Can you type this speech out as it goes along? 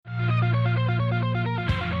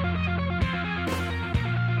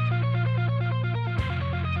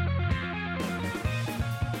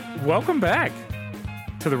Welcome back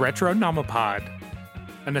to the Retro Nomopod,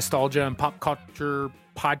 a nostalgia and pop culture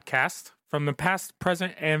podcast from the past,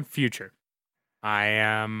 present, and future. I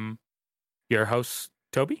am your host,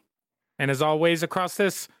 Toby, and as always, across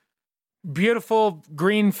this beautiful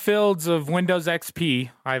green fields of Windows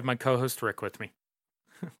XP, I have my co-host Rick with me.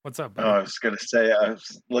 What's up, buddy? I was going to say, I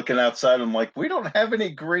was looking outside. I'm like, we don't have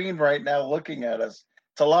any green right now looking at us.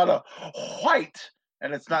 It's a lot of white,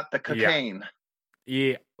 and it's not the cocaine.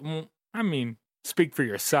 Yeah, well, I mean, speak for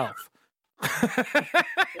yourself.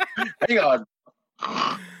 Hang on.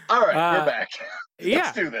 All right, we're back.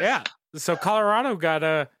 Let's do this. Yeah. So Colorado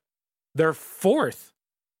got their fourth.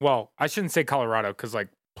 Well, I shouldn't say Colorado because like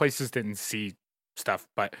places didn't see stuff,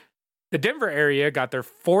 but the Denver area got their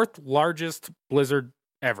fourth largest blizzard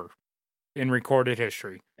ever in recorded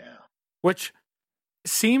history. Yeah. Which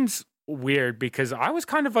seems weird because I was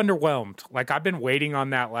kind of underwhelmed. Like I've been waiting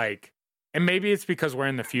on that, like, and maybe it's because we're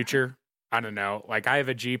in the future. I don't know. Like I have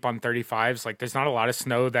a Jeep on 35s. Like there's not a lot of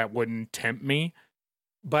snow that wouldn't tempt me.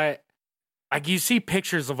 But like you see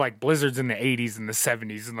pictures of like blizzards in the 80s and the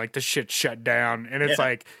 70s and like the shit shut down. And it's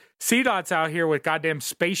like CDOT's out here with goddamn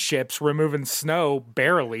spaceships removing snow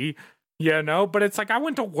barely, you know? But it's like I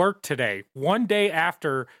went to work today, one day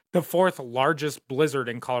after the fourth largest blizzard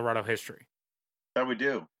in Colorado history. That we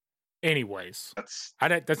do. Anyways, I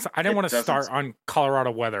didn't want to start on Colorado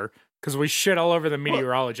weather because we shit all over the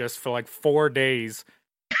meteorologist for like 4 days.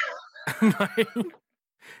 And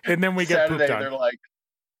then we get Saturday, pooped on. they're like,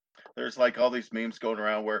 there's like all these memes going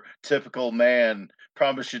around where typical man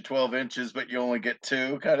promise you 12 inches, but you only get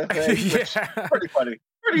 2 kind of thing. Pretty funny.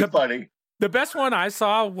 Funny. The best one I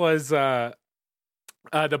saw was the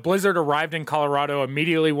blizzard arrived in Colorado,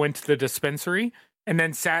 immediately went to the dispensary, and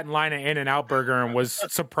then sat in line at In-N-Out Burger and was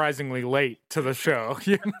surprisingly late to the show.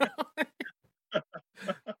 You know?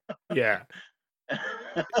 Yeah.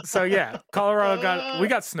 So yeah, Colorado we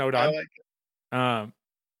got snowed on.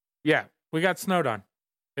 Yeah, we got snowed on.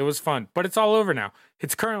 It was fun, but it's all over now.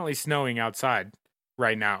 It's currently snowing outside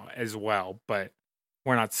right now as well, but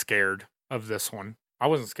we're not scared of this one. I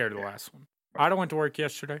wasn't scared of the last one. I went to work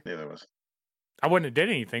yesterday. Neither was. I wouldn't have did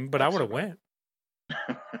anything, but I would have went.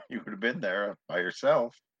 You would have been there by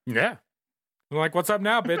yourself. Yeah. I'm like, what's up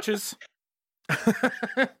now, bitches?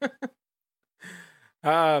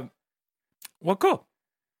 Well, cool.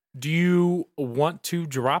 Do you want to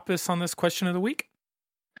drop us on this question of the week?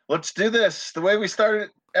 Let's do this. The way we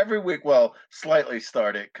started every week. Well, slightly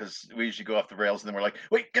started because we usually go off the rails and then we're like,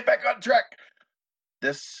 wait, get back on track.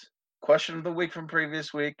 This question of the week from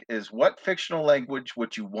previous week is, what fictional language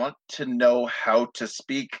would you want to know how to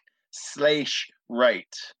speak /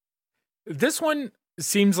 write? This one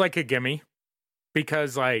seems like a gimme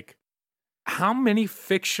because, like, how many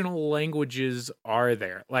fictional languages are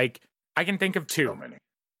there? Like, I can think of 2. So many.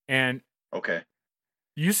 And okay,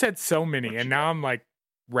 you said so many, and now I'm like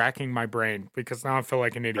racking my brain because now I feel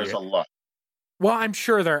like an idiot. There's a lot. Well, I'm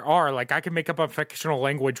sure there are. Like, I can make up a fictional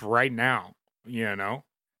language right now, you know?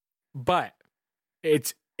 But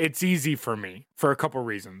it's easy for me for a couple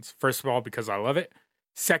reasons. First of all, because I love it.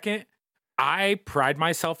 Second, I pride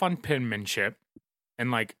myself on penmanship.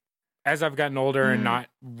 And like, as I've gotten older and not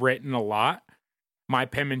written a lot, my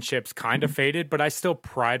penmanship's kind of faded, but I still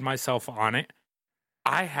pride myself on it.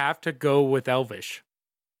 I have to go with Elvish.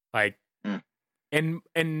 Like, and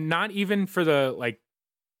not even for the like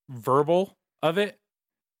verbal of it.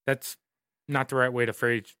 That's not the right way to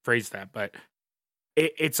phrase that, but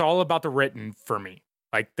it's all about the written for me.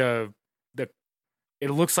 Like it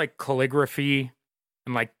looks like calligraphy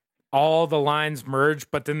and like all the lines merge,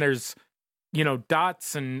 but then there's, you know,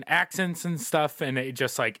 dots and accents and stuff. And it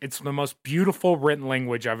just like, it's the most beautiful written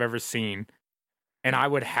language I've ever seen. And I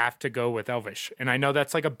would have to go with Elvish. And I know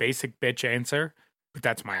that's like a basic bitch answer, but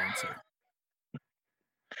that's my answer.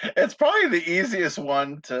 It's probably the easiest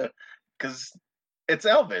one because it's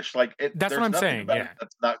Elvish. Like that's what I'm saying. Yeah,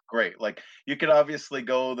 that's not great. Like you could obviously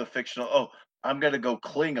go the fictional. Oh, I'm gonna go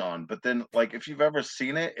Klingon, but then like if you've ever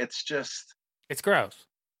seen it, it's gross.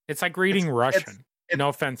 It's like reading Russian. No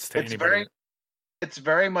offense to anybody. It's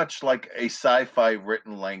very much like a sci-fi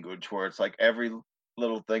written language where it's like every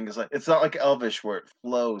little thing is like, it's not like Elvish where it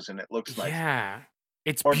flows and it looks nice. Yeah,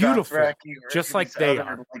 it's beautiful, just like they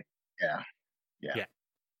are. Like, yeah.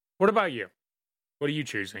 What about you? What are you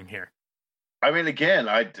choosing here? I mean, again,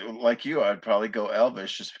 I'd probably go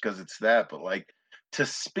Elvish just because it's that, but like to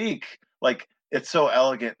speak, like it's so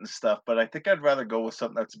elegant and stuff, but I think I'd rather go with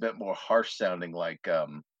something that's a bit more harsh sounding, like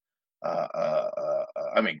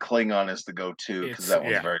I mean, Klingon is the go-to because that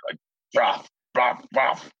one's very like broth, broth,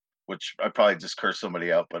 broth, which I probably just cursed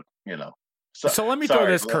somebody out, but you know. So let me throw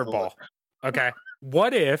this curveball. Okay.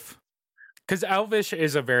 What if, because Elvish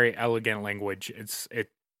is a very elegant language.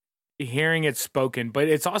 Hearing it spoken, but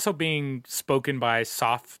it's also being spoken by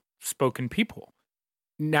soft-spoken people.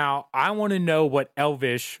 Now, I want to know what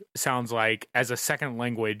Elvish sounds like as a second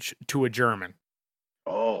language to a German.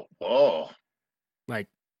 Oh, whoa. Like,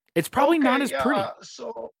 it's probably not as pretty.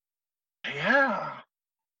 So, yeah.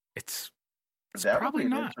 It's that probably would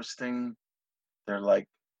be not. Interesting. They're like,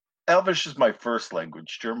 Elvish is my first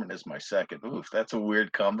language. German is my second. Oof, that's a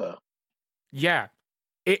weird combo. Yeah.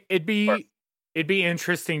 It'd be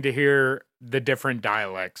interesting to hear the different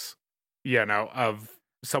dialects, of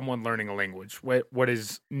someone learning a language. What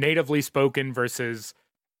is natively spoken versus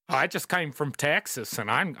I just came from Texas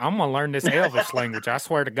and I'm gonna learn this Elvish language. I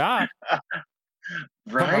swear to God.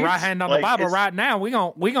 Right? Put my right hand on the Bible right now. We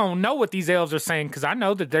gonna know what these elves are saying because I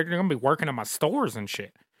know that they're gonna be working in my stores and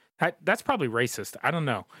shit. That's probably racist. I don't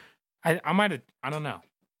know. I don't know.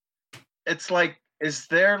 It's like, is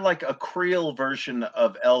there like a Creole version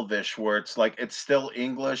of Elvish where it's like it's still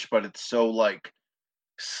English, but it's so like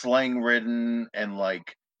slang ridden and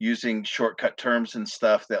like using shortcut terms and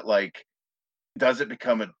stuff that like does it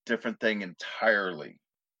become a different thing entirely?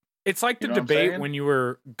 It's like the debate when you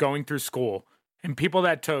were going through school and people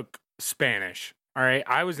that took Spanish. All right,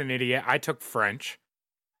 I was an idiot. I took French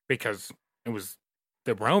because it was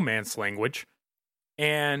the Romance language,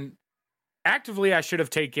 and actively I should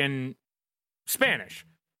have taken Spanish.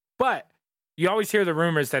 But you always hear the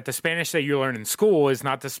rumors that the Spanish that you learn in school is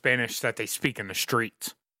not the Spanish that they speak in the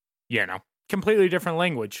streets. Completely different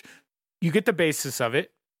language. You get the basis of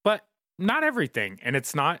it, but not everything. And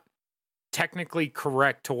it's not technically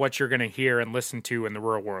correct to what you're going to hear and listen to in the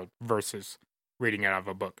real world versus reading it out of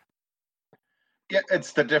a book. Yeah,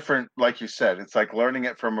 it's the different, like you said, it's like learning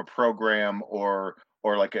it from a program or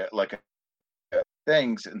like a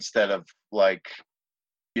things instead of like,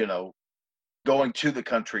 going to the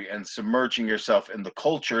country and submerging yourself in the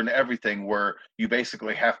culture and everything where you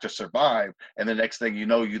basically have to survive. And the next thing you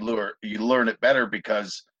know, you learn it better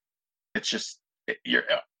because it's just, you're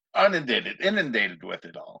inundated with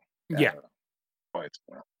it all. Yeah.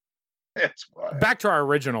 It's wild. Back to our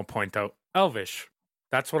original point though, Elvish.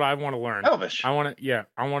 That's what I want to learn. Elvish. I want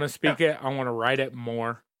to speak it. I want to write it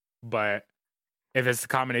more, but if it's the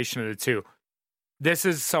combination of the two, this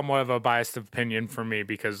is somewhat of a biased opinion for me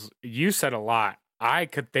because you said a lot I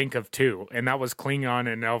could think of two, and that was Klingon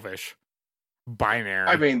and Elvish. Binary.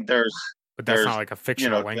 I mean, but that's not like a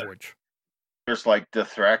fictional language. There's like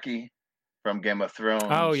Dothraki from Game of Thrones.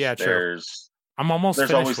 Oh yeah, true. I'm almost.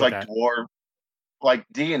 There's always like that. dwarf. Like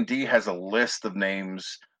D&D has a list of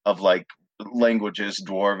names of like languages: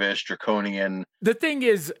 Dwarvish, Draconian. The thing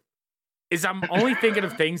is I'm only thinking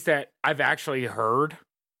of things that I've actually heard.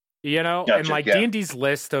 Gotcha, and like D&D's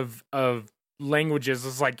list of languages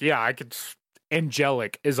is like, yeah, I could.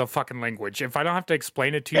 Angelic is a fucking language. If I don't have to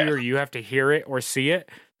explain it to you or you have to hear it or see it,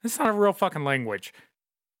 it's not a real fucking language.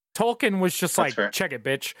 Tolkien was just That's like, fair. Check it,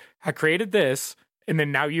 bitch. I created this, and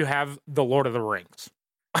then now you have the Lord of the Rings.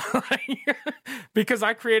 Because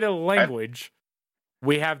I created a language,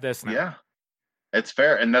 we have this now. Yeah, it's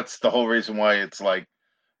fair. And that's the whole reason why it's like,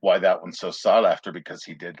 why that one's so sought after, because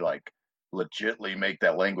he did like legitly make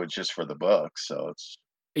that language just for the book. So it's.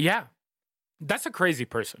 Yeah. That's a crazy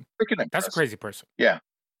person. That's a crazy person. Yeah.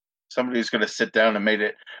 Somebody who's going to sit down and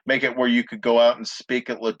make it where you could go out and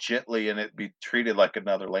speak it legitly and it be treated like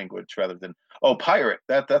another language rather than, pirate.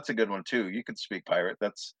 That's a good one too. You could speak pirate.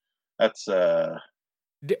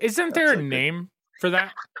 Isn't there a name for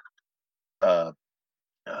that?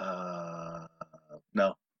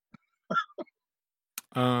 No.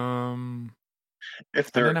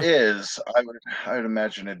 If there is, I would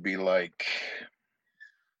imagine it'd be like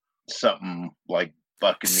something like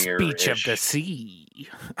Buccaneer. Speech of the Sea.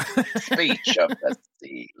 Speech of the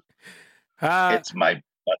Sea. It's my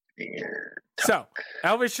Buccaneer. So,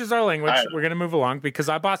 Elvish is our language. We're going to move along because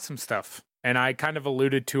I bought some stuff. And I kind of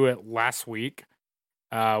alluded to it last week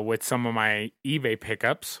with some of my eBay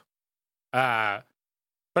pickups. But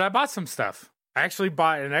I bought some stuff. I actually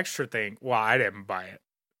bought an extra thing. Well, I didn't buy it,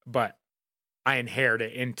 but I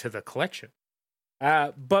inherited it into the collection.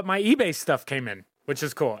 But my eBay stuff came in, which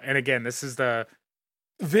is cool. And again, this is the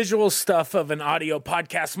visual stuff of an audio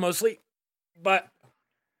podcast mostly. But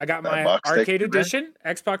I got my arcade edition,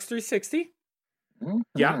 Xbox 360.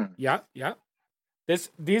 Mm-hmm. Yeah.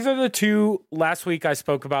 These are the two last week I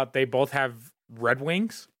spoke about. They both have Red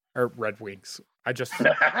Wings. There's Red Wings in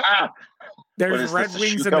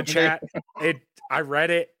the chat. I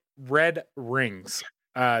read it. Red Rings.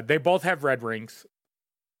 They both have red rings.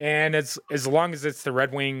 And it's as long as it's the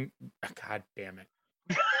Red Wing. God damn it.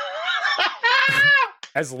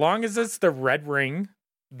 as long as it's the red ring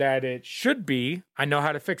that it should be, I know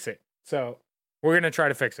how to fix it. So we're going to try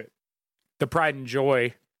to fix it. The pride and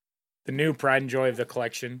joy, the new pride and joy of the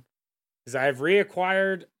collection is I've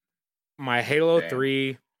reacquired my Halo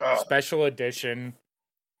 3 special edition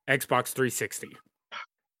Xbox 360.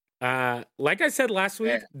 Like I said last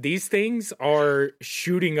week, these things are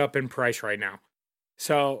shooting up in price right now.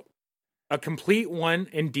 So a complete one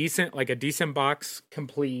in decent, like a decent box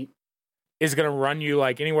complete, is going to run you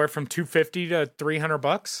like anywhere from $250 to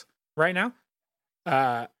 $300 right now.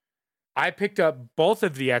 I picked up both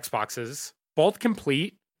of the Xboxes, both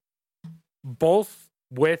complete, both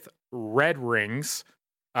with red rings,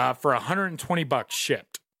 for $120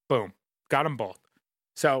 shipped. Boom. Got them both.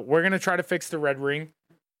 So we're going to try to fix the red ring,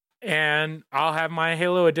 and I'll have my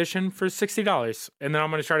Halo edition for $60. And then I'm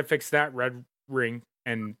going to try to fix that red ring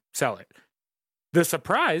and sell it. The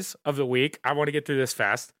surprise of the week, I want to get through this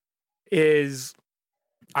fast, is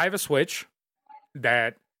I have a Switch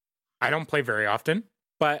that I don't play very often,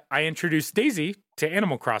 but I introduced Daisy to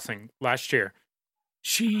Animal Crossing last year.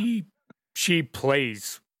 She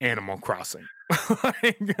plays Animal Crossing.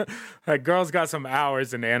 Like, girl's got some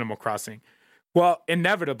hours in Animal Crossing. Well,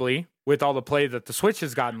 inevitably, with all the play that the Switch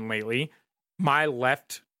has gotten lately, my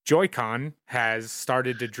left Joy-Con has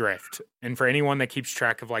started to drift. And for anyone that keeps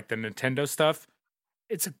track of like the Nintendo stuff,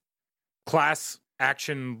 it's a class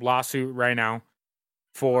action lawsuit right now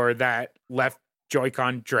for that left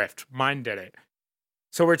Joy-Con drift. Mine did it.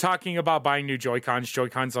 So we're talking about buying new Joy-Cons.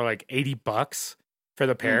 Joy-Cons are like $80 for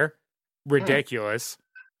the pair. Ridiculous.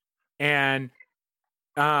 And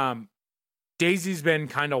Daisy's been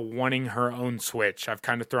kind of wanting her own Switch. I've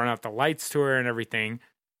kind of thrown out the lights to her and everything.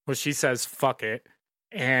 Well, she says, fuck it.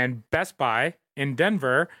 And Best Buy in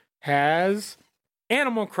Denver has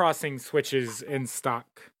Animal Crossing Switches in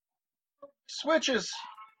stock. Switches.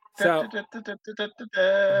 So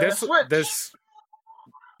this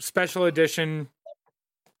special edition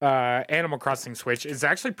Animal Crossing Switch is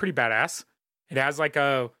actually pretty badass. It has like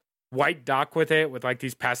a white dock with it with like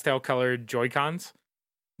these pastel colored Joy-Cons.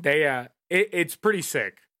 It's pretty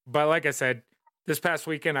sick. But like I said, this past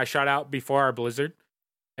weekend I shot out before our blizzard,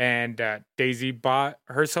 and Daisy bought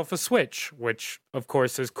herself a Switch, which of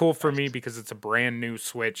course is cool for me because it's a brand new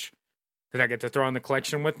Switch that I get to throw in the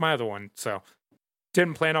collection with my other one. So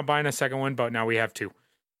didn't plan on buying a second one, but now we have two.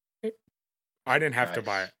 I didn't have to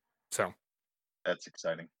buy it. So that's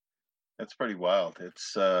exciting. That's pretty wild.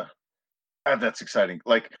 It's that's exciting.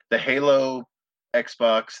 Like the Halo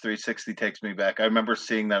Xbox 360 takes me back. I remember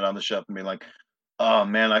seeing that on the shelf and being like, oh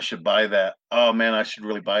man, I should buy that. Oh man, I should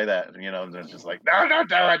really buy that. You know, and it's just like, no, don't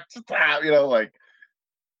do it. Stop. You know, like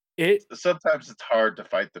sometimes it's hard to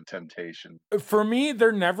fight the temptation. For me,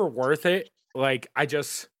 they're never worth it. Like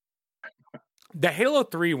the Halo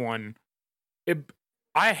 3 one,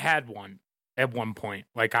 I had one at one point.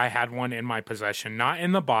 Like I had one in my possession, not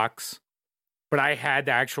in the box, but I had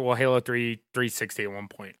the actual Halo 3 360 at one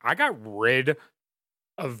point. I got rid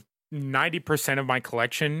of 90% of my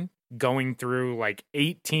collection going through like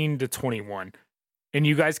 18 to 21. And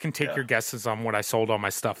you guys can take your guesses on what I sold all my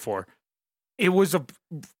stuff for.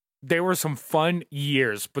 There were some fun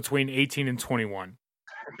years between 18 and 21.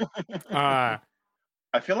 I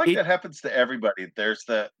feel like that happens to everybody. There's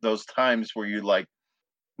those times where you like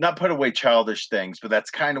not put away childish things, but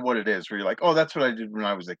that's kind of what it is, where you're like, oh, that's what I did when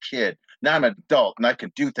I was a kid. Now I'm an adult and I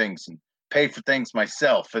can do things and pay for things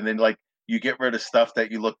myself. And then like you get rid of stuff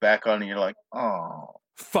that you look back on and you're like, oh,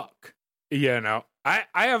 fuck. You know, I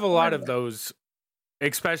have a lot of those,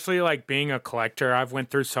 especially like being a collector. I've went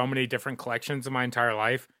through so many different collections in my entire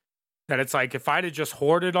life that it's like, if I'd have just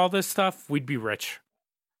hoarded all this stuff, we'd be rich.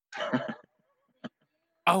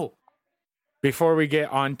 Oh, before we get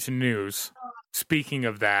on to news, speaking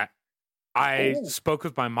of that, I spoke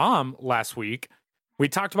with my mom last week. We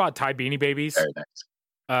talked about Thai Beanie Babies. Very nice.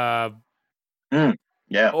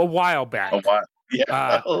 A while back.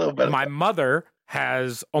 Yeah, a little bit. My mother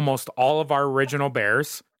has almost all of our original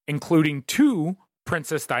bears, including 2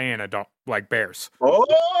 Princess Diana bears. Oh!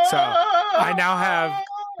 So I now have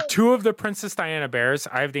 2 of the Princess Diana bears.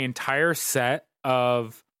 I have the entire set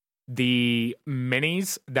of the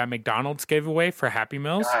minis that McDonald's gave away for Happy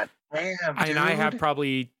Meals. God damn, dude. And I have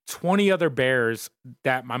probably 20 other bears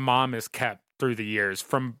that my mom has kept through the years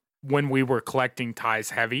from when we were collecting ties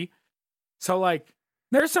heavy. So like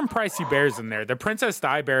there's some pricey bears in there. The Princess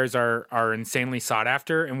Di bears are insanely sought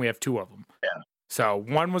after, and we have 2 of them. Yeah. So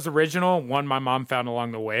one was original, one my mom found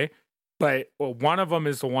along the way. But one of them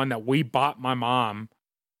is the one that we bought my mom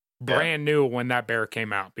brand new when that bear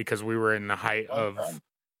came out, because we were in the height of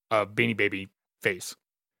Beanie Baby phase.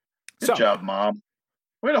 Good job, Mom.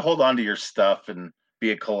 Way to hold on to your stuff and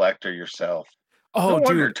be a collector yourself. Oh, No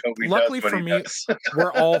wonder dude. Toby does Luckily what for he me, does.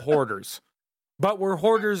 we're all hoarders, but we're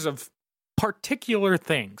hoarders of particular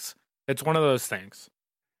things. It's one of those things.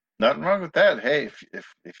 Nothing wrong with that. Hey,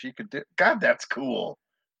 if you could do, God, that's cool.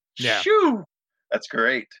 Yeah. Shoo, that's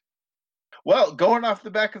great. Well, going off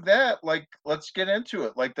the back of that, like, let's get into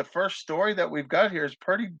it. Like, the first story that we've got here is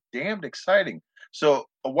pretty damned exciting. So,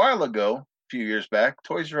 a while ago, a few years back,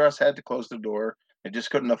 Toys R Us had to close the door. They just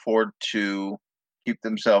couldn't afford to keep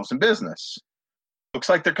themselves in business. Looks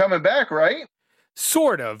like they're coming back, right?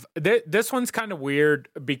 Sort of. This one's kind of weird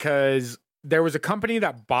because there was a company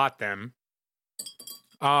that bought them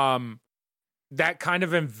that kind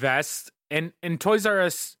of invests and Toys R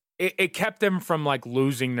Us, it kept them from like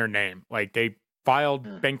losing their name. Like they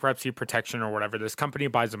filed bankruptcy protection or whatever. This company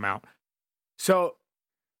buys them out. So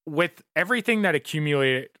with everything that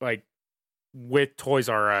accumulated, like with Toys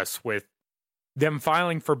R Us, with them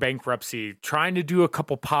filing for bankruptcy, trying to do a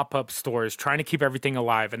couple pop-up stores, trying to keep everything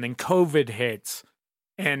alive, and then COVID hits,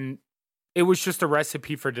 and it was just a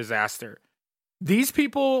recipe for disaster. These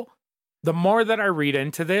people, the more that I read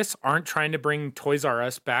into this, aren't trying to bring Toys R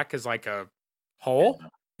Us back as like a whole.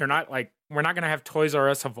 They're not like, we're not going to have Toys R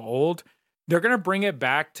Us of old. They're going to bring it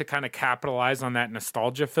back to kind of capitalize on that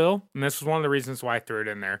nostalgia feel. And this was one of the reasons why I threw it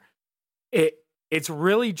in there. It's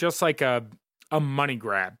really just like a money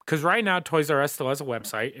grab. Because right now, Toys R Us still has a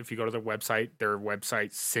website. If you go to their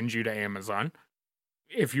website sends you to Amazon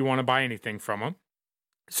if you want to buy anything from them.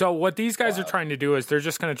 So what these guys are trying to do is they're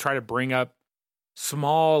just going to try to bring up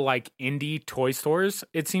small, like, indie toy stores,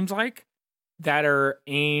 it seems like, that are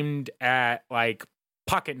aimed at, like,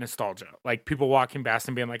 pocket nostalgia. Like, people walking past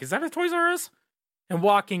and being like, is that a Toys R Us? And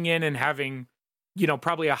walking in and having, you know,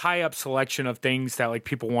 probably a high-up selection of things that, like,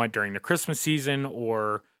 people want during the Christmas season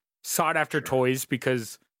or sought-after toys,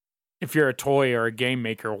 because if you're a toy or a game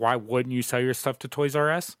maker, why wouldn't you sell your stuff to Toys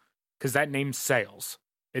R Us? Because that name sells.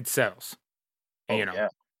 It sells. Oh, you know?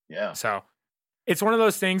 Yeah. So it's one of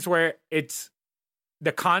those things where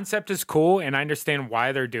the concept is cool and I understand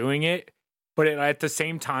why they're doing it, but at the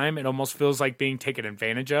same time, it almost feels like being taken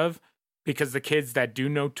advantage of, because the kids that do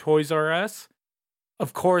know Toys R Us,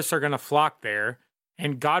 of course, are going to flock there.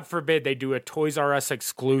 And God forbid they do a Toys R Us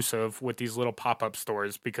exclusive with these little pop-up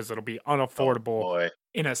stores, because it'll be unaffordable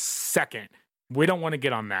in a second. We don't want to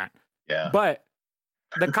get on that. Yeah. But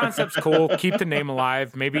the concept's cool. Keep the name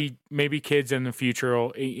alive. Maybe kids in the future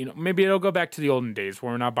will, you know, maybe it'll go back to the olden days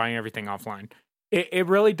where we're not buying everything offline. It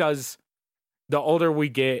really does. The older we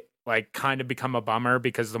get, like, kind of become a bummer,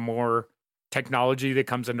 because the more technology that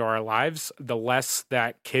comes into our lives, the less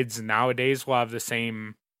that kids nowadays will have the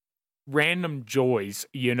same random joys,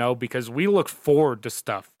 you know, because we look forward to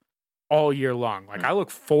stuff all year long. Like, I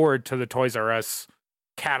look forward to the Toys R Us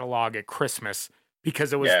catalog at Christmas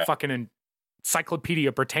because it was fucking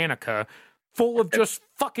Encyclopedia Britannica full of just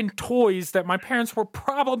fucking toys that my parents were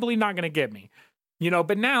probably not going to get me, you know.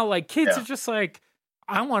 But now, like, kids are just like,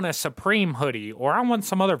 I want a Supreme hoodie, or I want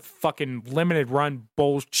some other fucking limited run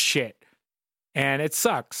bullshit, and it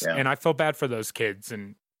sucks. And I feel bad for those kids,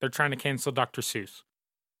 and they're trying to cancel Dr. Seuss.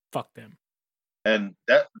 Fuck them. And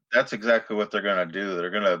that's exactly what they're going to do. They're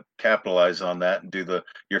going to capitalize on that and do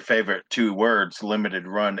your favorite two words, limited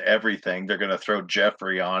run everything. They're going to throw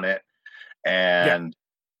Jeffrey on it. And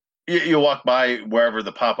you walk by wherever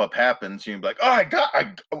the pop-up happens, you'd be like, oh, I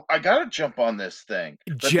got to jump on this thing.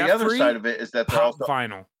 But Jeffrey, the other side of it is that they're also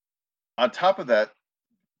vinyl. On top of that,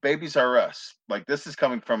 Babies R Us. Like, this is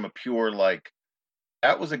coming from a pure, like,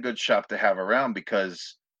 that was a good shop to have around,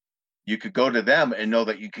 because you could go to them and know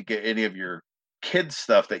that you could get any of your kids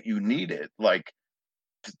stuff that you needed. Like,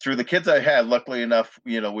 through the kids I had, luckily enough,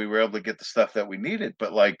 you know, we were able to get the stuff that we needed,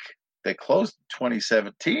 but like, they closed in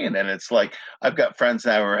 2017, and it's like, I've got friends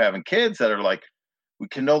now who are having kids that are like, we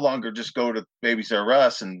can no longer just go to Babies R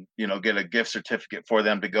Us and, you know, get a gift certificate for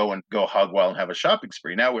them to go hog wild and have a shopping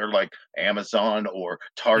spree. Now we're like Amazon or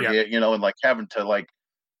Target, you know, and like having to, like,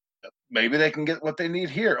 maybe they can get what they need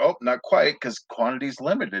here. Oh, not quite, because quantity's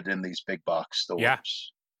limited in these big box stores. Yeah.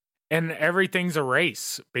 And everything's a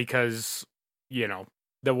race because, you know,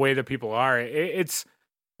 the way that people are. It's,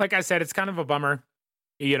 like I said, it's kind of a bummer,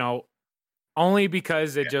 you know, only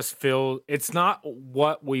because it just feels, it's not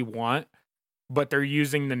what we want, but they're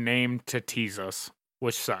using the name to tease us,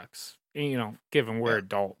 which sucks, you know, given we're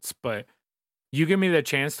adults. But you give me the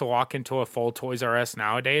chance to walk into a full Toys R Us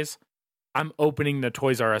nowadays, I'm opening the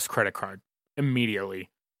Toys R Us credit card immediately.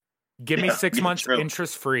 Give me 6 months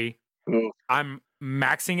interest free. I'm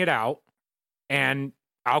maxing it out, and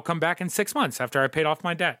I'll come back in 6 months after I paid off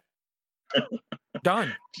my debt.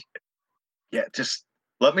 Done. Yeah, just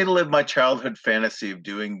let me live my childhood fantasy of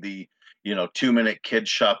doing the, 2-minute kid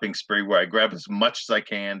shopping spree where I grab as much as I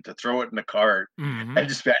can to throw it in the cart and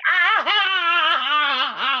just be like,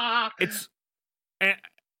 It's and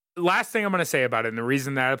last thing I'm going to say about it, and the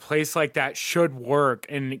reason that a place like that should work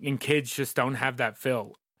and kids just don't have that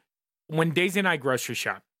feel. When Daisy and I grocery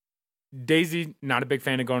shop, Daisy, not a big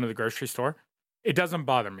fan of going to the grocery store. It doesn't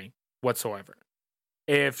bother me whatsoever.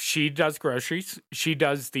 If she does groceries, she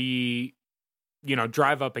does the,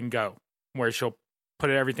 drive up and go, where she'll put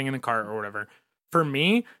everything in the cart or whatever. For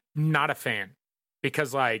me, not a fan,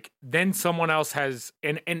 because then someone else has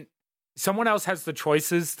and someone else has the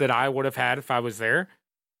choices that I would have had if I was there.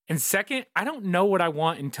 And second, I don't know what I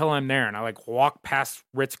want until I'm there. And I walk past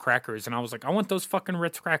Ritz crackers and I was like, I want those fucking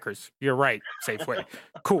Ritz crackers. You're right. Safeway.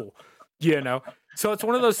 Cool. So it's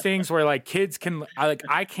one of those things where kids can, I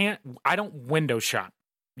don't window shop,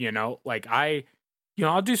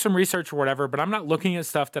 I'll do some research or whatever, but I'm not looking at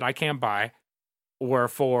stuff that I can't buy or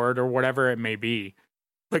afford or whatever it may be.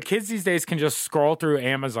 But kids these days can just scroll through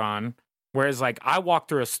Amazon. Whereas I walked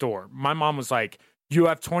through a store. My mom was like, you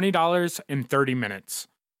have $20 in 30 minutes.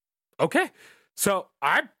 Okay. So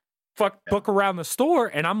I book around the store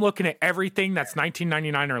and I'm looking at everything that's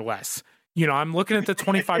 $19.99 or less. I'm looking at the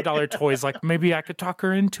 $25 toys, maybe I could talk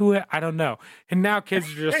her into it. I don't know. And now kids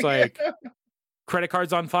are just credit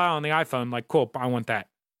cards on file on the iPhone. Cool, I want that.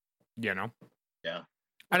 Yeah.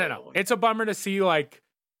 I don't know. It's a bummer to see,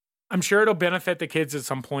 I'm sure it'll benefit the kids at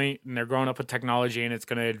some point and they're growing up with technology and it's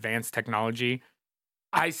going to advance technology.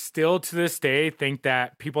 I still, to this day, think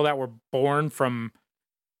that people that were born from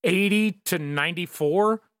 80 to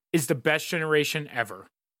 94 is the best generation ever.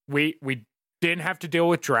 We didn't have to deal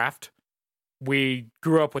with draft. We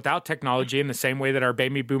grew up without technology in the same way that our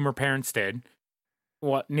baby boomer parents did.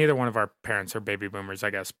 Well, neither one of our parents are baby boomers,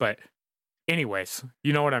 I guess. But anyways,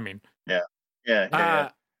 you know what I mean? Yeah.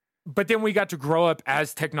 But then we got to grow up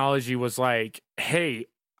as technology was like, hey,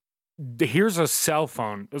 here's a cell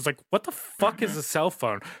phone. It was like, what the fuck is a cell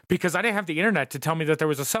phone? Because I didn't have the internet to tell me that there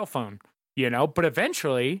was a cell phone, But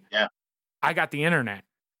eventually, I got the internet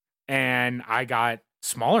and I got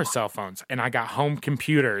smaller cell phones and I got home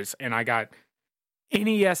computers and I got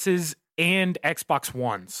NESs and Xbox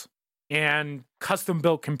Ones and custom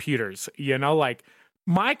built computers,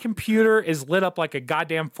 my computer is lit up like a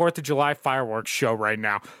goddamn 4th of July fireworks show right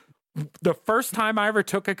now. The first time I ever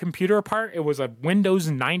took a computer apart, it was a Windows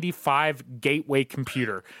 95 gateway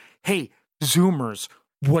computer. Hey, Zoomers,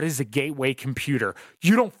 what is a gateway computer?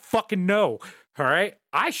 You don't fucking know. All right.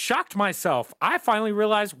 I shocked myself. I finally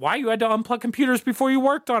realized why you had to unplug computers before you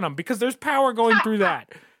worked on them, because there's power going through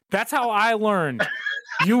that. That's how I learned.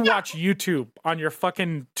 You watch YouTube on your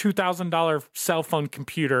fucking $2,000 cell phone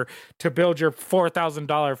computer to build your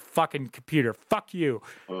 $4,000 fucking computer. Fuck you.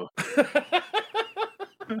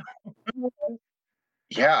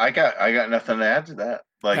 Yeah, I got nothing to add to that.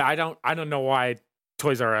 I don't know why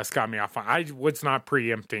Toys R Us got me off on. I was not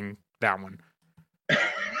preempting that one.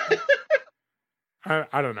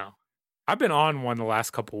 I don't know. I've been on one the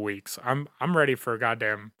last couple of weeks. I'm ready for a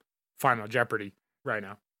goddamn Final Jeopardy right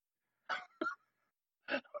now.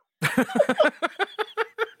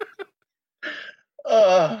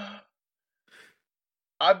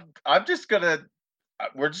 I'm just gonna.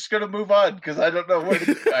 We're just gonna move on because I don't know what.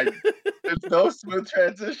 There's no smooth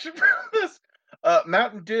transition from this.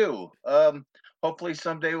 Mountain Dew. Hopefully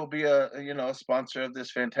someday we'll be a sponsor of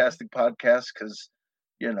this fantastic podcast because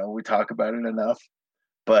we talk about it enough.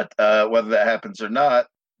 But whether that happens or not,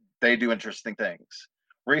 they do interesting things.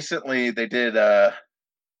 Recently, they did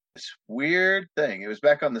this weird thing. It was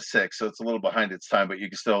back on the 6th, so it's a little behind its time, but you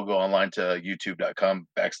can still go online to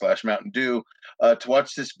youtube.com/Mountain Dew to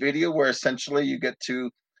watch this video where essentially you get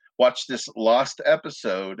to watch this lost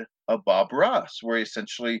episode of Bob Ross, where he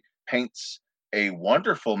essentially paints a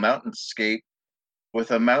wonderful mountainscape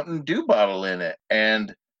with a Mountain Dew bottle in it.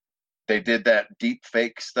 And they did that deep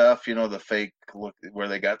fake stuff, the fake look where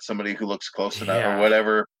they got somebody who looks close enough or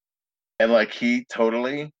whatever. And he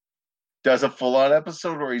totally does a full-on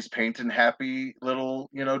episode where he's painting happy little,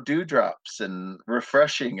 dewdrops and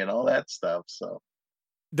refreshing and all that stuff. So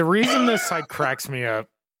the reason this site cracks me up,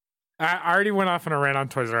 I already went off on a rant on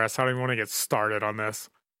Toys R Us. I don't even want to get started on this.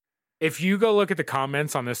 If you go look at the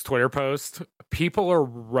comments on this Twitter post, people are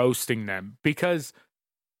roasting them because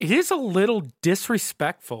it is a little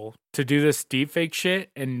disrespectful to do this deepfake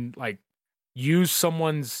shit and use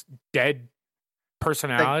someone's dead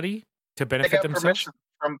personality to benefit themselves. Permission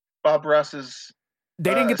from Bob Ross's.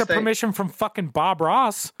 They didn't get the permission from fucking Bob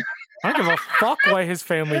Ross. I don't give a fuck what his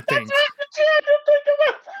family thinks.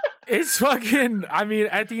 It's fucking. I mean,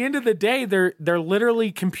 at the end of the day, they're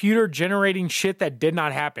literally computer generating shit that did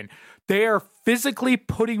not happen. They are physically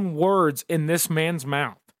putting words in this man's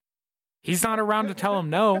mouth. He's not around to tell him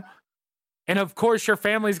no. And of course, your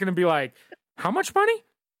family's going to be like, how much money?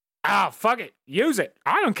 Ah, fuck it. Use it.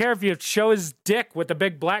 I don't care if you show his dick with the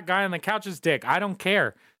big black guy on the couch's dick. I don't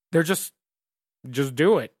care. They're just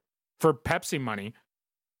do it for Pepsi money.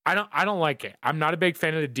 I don't like it. I'm not a big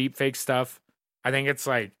fan of the deep fake stuff. I think it's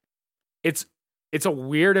like, it's a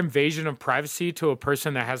weird invasion of privacy to a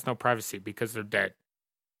person that has no privacy because they're dead.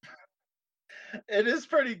 It is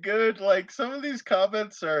pretty good. Like some of these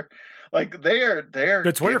comments are like they're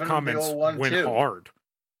The Twitter giving comments the old one went too. hard.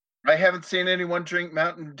 I haven't seen anyone drink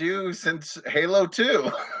Mountain Dew since Halo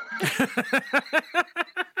 2.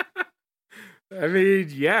 I mean,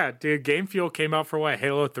 yeah, dude, Game Fuel came out for what,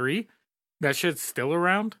 Halo 3? That shit's still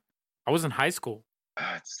around? I was in high school.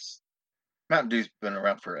 Mountain Dew's been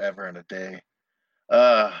around forever and a day.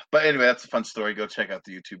 But anyway, that's a fun story. Go check out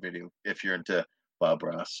the YouTube video if you're into Bob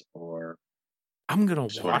Ross or... I'm going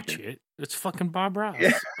to watch it. It's fucking Bob Ross.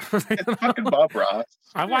 Yeah, it's fucking Bob Ross.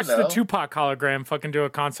 I watched the Tupac hologram fucking do a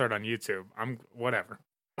concert on YouTube. I'm whatever.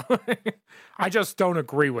 I just don't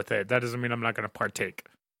agree with it. That doesn't mean I'm not going to partake.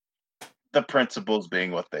 The principles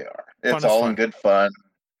being what they are. It's all in good fun,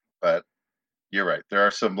 but you're right. There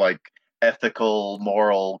are some like ethical,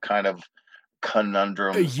 moral kind of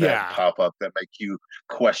conundrums that pop up that make you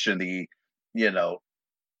question the,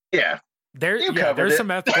 there's some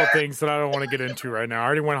ethical things that I don't want to get into right now. I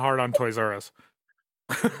already went hard on Toys R Us.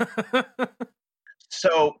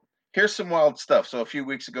 So here's some wild stuff. So a few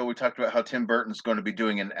weeks ago, we talked about how Tim Burton's going to be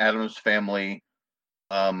doing an Addams Family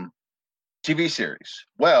TV series.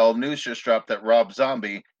 Well, news just dropped that Rob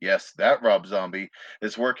Zombie, yes, that Rob Zombie,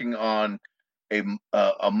 is working on the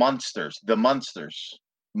Munsters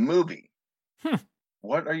movie.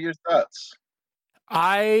 What are your thoughts?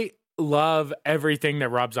 I love everything that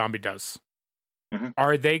Rob Zombie does. Mm-hmm.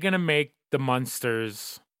 Are they going to make the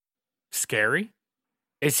Munsters scary?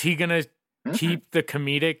 Is he going to keep the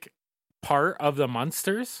comedic part of the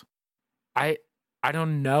Munsters? I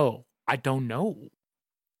don't know. I don't know.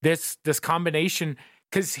 This combination,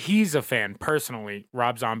 because he's a fan personally.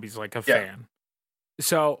 Rob Zombie's like a fan.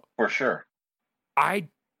 So for sure. I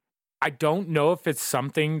don't know if it's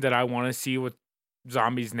something that I want to see with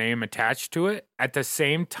Zombie's name attached to it. At the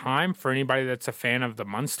same time, for anybody that's a fan of the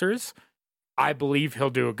Munsters, I believe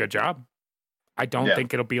he'll do a good job. I don't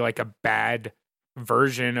think it'll be like a bad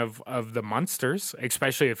version of the Munsters,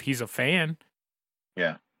 especially if he's a fan.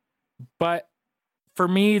 Yeah. But for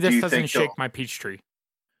me, this doesn't shake my peach tree.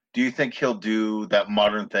 Do you think he'll do that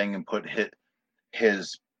modern thing and put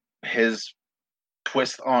his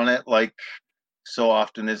twist on it, like so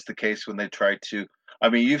often is the case when they try to? I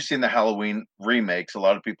mean, you've seen the Halloween remakes. A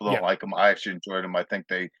lot of people don't like them. I actually enjoyed them. I think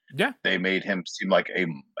they made him seem like a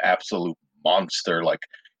absolute monster. Like,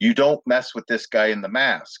 you don't mess with this guy in the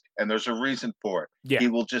mask, and there's a reason for it. Yeah. He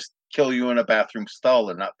will just kill you in a bathroom stall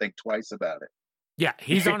and not think twice about it. Yeah,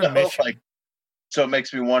 he's on a mission. So it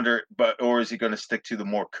makes me wonder, or is he going to stick to the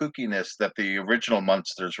more kookiness that the original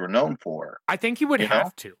Munsters were known for? I think he would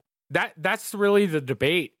have to. That's really the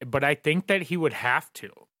debate, but I think that he would have to,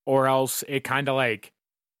 or else it kind of like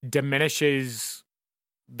diminishes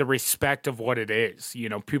the respect of what it is.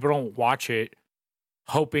 People don't watch it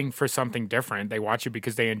hoping for something different. They watch it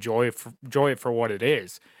because they enjoy it for what it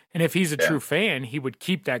is. And if he's a true fan, he would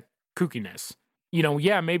keep that kookiness.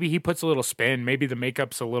 Maybe he puts a little spin. Maybe the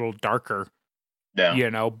makeup's a little darker.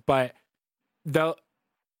 Yeah. But the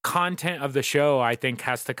content of the show, I think,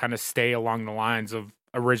 has to kind of stay along the lines of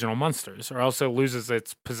original Munsters, or else it loses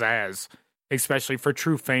its pizzazz, especially for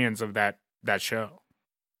true fans of that show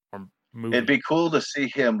or movie. It'd be cool to see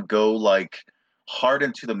him go like hard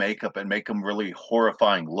into the makeup and make him really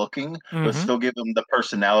horrifying looking, but still give him the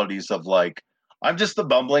personalities of like, I'm just the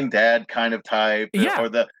bumbling dad kind of type, or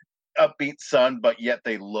the upbeat son, but yet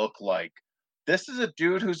they look like, this is a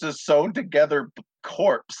dude who's a sewn together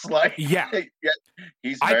corpse. Like,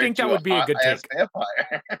 he's. I think that would be a good take.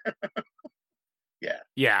 Vampire.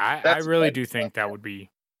 I really do think that would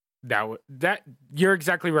be that. You're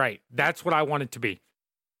exactly right. That's what I want it to be.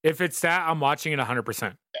 If it's that, I'm watching it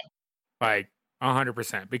 100%. Like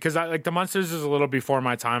 100%, because I like the Munsters is a little before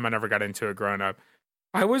my time. I never got into it growing up.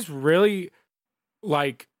 I was really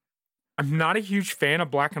like, I'm not a huge fan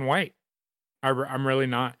of black and white. I'm really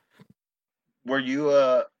not. Were you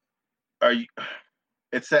are you,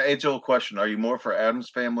 it's that age-old question, are you more for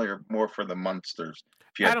Addams Family or more for the Munsters?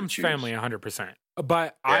 Addams Family 100%,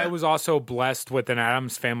 but I was also blessed with an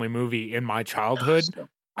Addams Family movie in my childhood.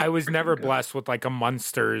 I was never blessed with like a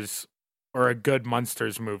Munsters or a good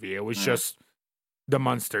Munsters movie. It was just the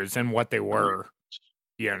Munsters and what they were,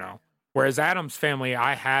 Whereas Adam's Family,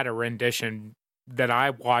 I had a rendition that I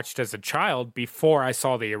watched as a child before I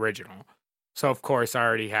saw the original. So, of course, I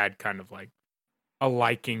already had kind of like a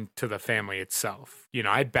liking to the family itself. You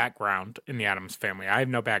know, I had background in the Adams Family. I have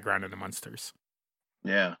no background in the Munsters.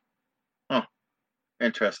 Yeah. Oh,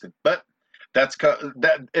 interesting. But that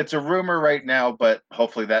it's a rumor right now, but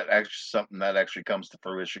hopefully that actually something that actually comes to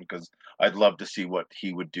fruition because I'd love to see what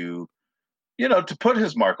he would do, to put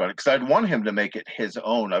his mark on it. Because I'd want him to make it his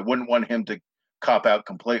own. I wouldn't want him to cop out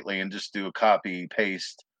completely and just do a copy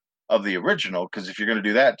paste of the original. Because if you're going to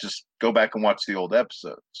do that, just go back and watch the old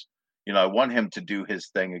episodes. I want him to do his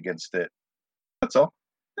thing against it. That's all.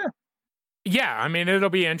 Yeah. Yeah, I mean, it'll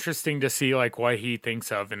be interesting to see like what he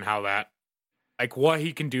thinks of and how that, like what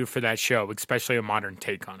he can do for that show, especially a modern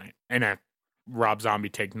take on it and a Rob Zombie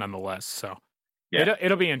take nonetheless. So Yeah,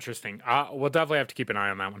 it'll be interesting. We'll definitely have to keep an eye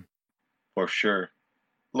on that one. for sure.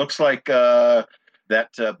 Looks like that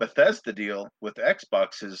Bethesda deal with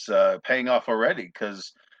Xbox is paying off already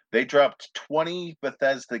because they dropped 20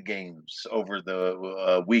 Bethesda games over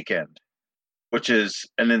the weekend, which is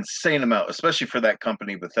an insane amount, especially for that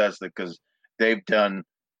company, Bethesda, because they've done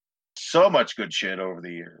so much good shit over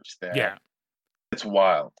the years that Yeah. it's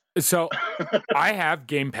wild. So I have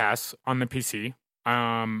Game Pass on the PC.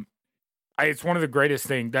 It's one of the greatest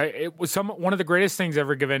things. It was one of the greatest things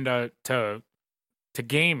ever given to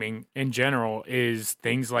gaming in general is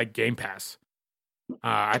things like Game Pass.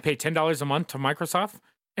 I pay $10 a month to Microsoft,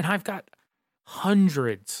 and I've got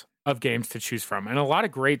hundreds of games to choose from, and a lot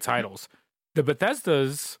of great titles. The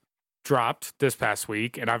Bethesda's dropped this past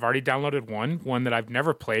week, and I've already downloaded one that I've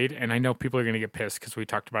never played, and I know people are going to get pissed because we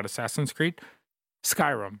talked about Assassin's Creed.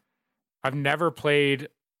 Skyrim. I've never played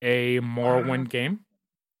a Morrowind game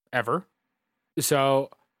ever. So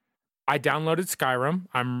I downloaded Skyrim.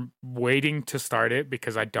 I'm waiting to start it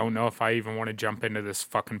because I don't know if I even want to jump into this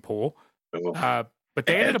fucking pool. But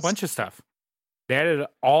they added a bunch of stuff. They added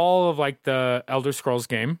all of like the Elder Scrolls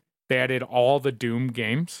game. They added all the Doom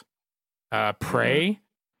games. Prey.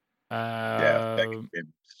 Yeah, that could be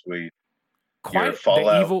sweet. Quite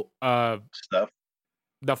Fallout the evil stuff.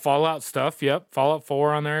 The Fallout stuff. Yep, Fallout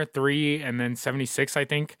 4 on there, 3, and then 76, I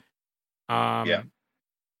think. Yeah.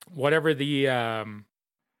 Whatever the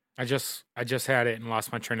I just had it and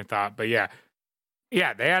lost my train of thought. But yeah,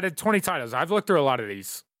 they added 20 titles. I've looked through a lot of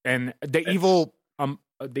these, and the Evil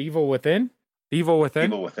Within.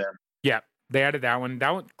 Yeah, they added that one.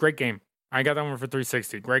 That one, great game. I got that one for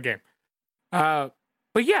 360. Great game. But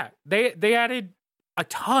yeah, they added a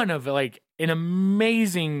ton of like an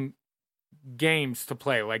amazing games to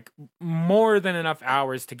play, like more than enough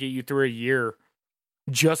hours to get you through a year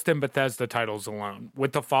just in Bethesda titles alone.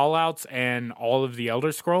 With the Fallouts and all of the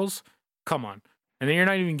Elder Scrolls, come on. And then you're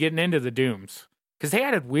not even getting into the Dooms. Because they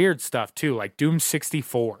added weird stuff too, like Doom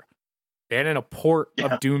 64. They added a port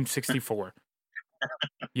of Doom 64.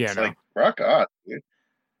 Yeah, like rock on, dude.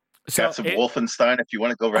 So got some Wolfenstein if you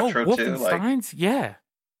want to go retro too. Wolfensteins, yeah.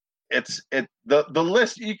 The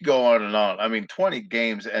list, you can go on and on. I mean, 20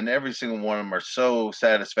 games and every single one of them are so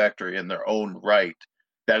satisfactory in their own right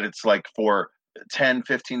that it's like for $10,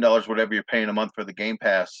 $15, whatever you're paying a month for the Game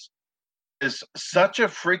Pass is such a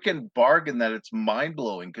freaking bargain that it's mind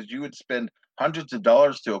blowing because you would spend hundreds of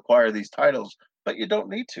dollars to acquire these titles, but you don't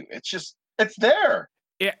need to. It's there.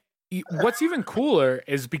 Yeah. What's even cooler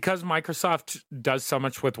is because Microsoft does so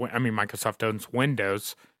much Microsoft owns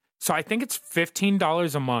Windows. So I think it's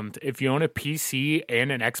 $15 a month if you own a PC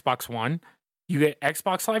and an Xbox One. You get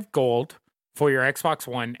Xbox Live Gold for your Xbox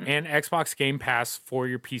One and Xbox Game Pass for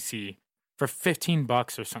your PC for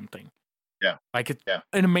 $15 or something. Yeah. Like it's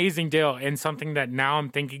an amazing deal and something that now I'm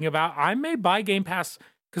thinking about. I may buy Game Pass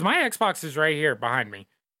because my Xbox is right here behind me,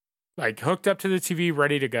 like hooked up to the TV,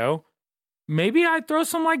 ready to go. Maybe I'd throw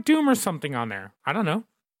some like Doom or something on there. I don't know.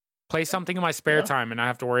 Play something in my spare time and I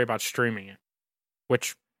have to worry about streaming it,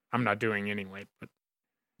 which I'm not doing anyway, but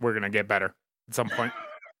we're going to get better at some point.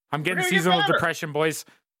 I'm getting seasonal depression, boys.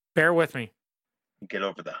 Bear with me. Get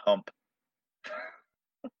over the hump.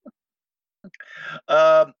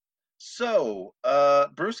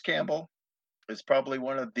 Bruce Campbell is probably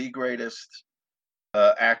one of the greatest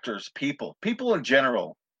actors, people in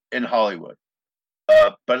general in Hollywood.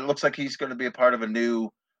 But it looks like he's going to be a part of a new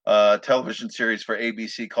television series for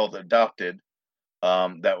ABC called Adopted.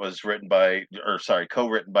 That was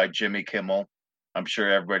co-written by Jimmy Kimmel. I'm sure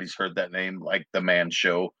everybody's heard that name, like The Man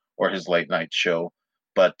Show or his late night show.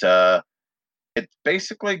 But it's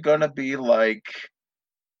basically going to be like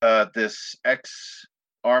this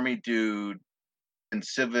ex-army dude in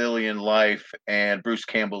civilian life, and Bruce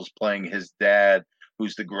Campbell's playing his dad,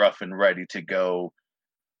 who's the gruff and ready to go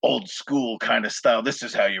old school kind of style. This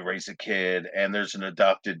is how you raise a kid, and there's an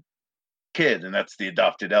adopted kid, and that's the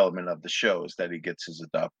adopted element of the show is that he gets his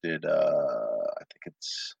adopted. I think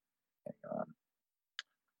it's. Hang on.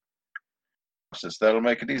 That'll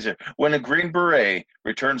make it easier. When a Green Beret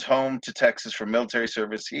returns home to Texas from military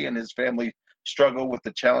service, he and his family struggle with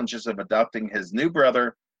the challenges of adopting his new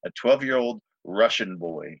brother, a 12-year-old Russian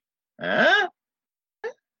boy. Huh?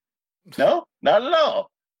 No, not at all.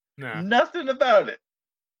 No. Nothing about it.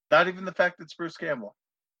 Not even the fact that it's Bruce Campbell.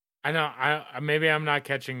 I know. Maybe I'm not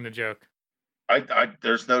catching the joke.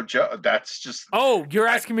 There's no joke. That's just. Oh, you're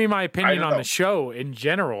asking me my opinion on the show in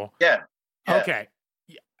general. Yeah. Okay.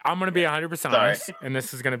 I'm going to be 100% honest, and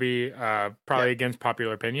this is going to be probably against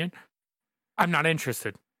popular opinion. I'm not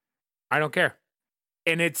interested. I don't care.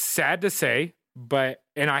 And it's sad to say,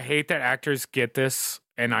 and I hate that actors get this,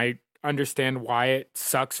 and I understand why it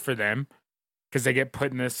sucks for them, because they get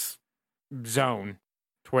put in this zone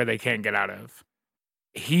to where they can't get out of.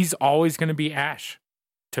 He's always going to be Ash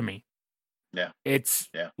to me. Yeah. It's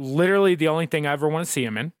literally the only thing I ever want to see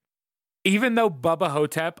him in. Even though Bubba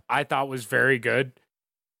Hotep I thought was very good.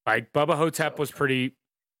 Like, Bubba Hotep was pretty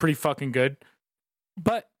fucking good.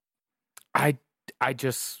 But I'm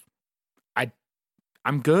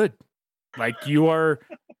good. Like, you are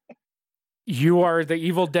the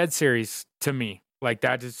Evil Dead series to me. Like,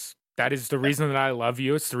 that is the reason that I love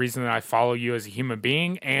you. It's the reason that I follow you as a human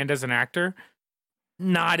being and as an actor.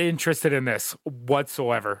 Not interested in this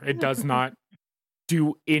whatsoever. It does not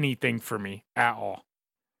do anything for me at all.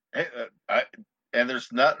 And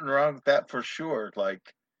there's nothing wrong with that for sure. Like,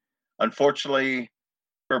 unfortunately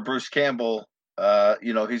for Bruce Campbell,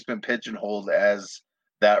 he's been pigeonholed as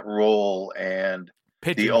that role, and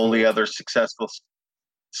the only other successful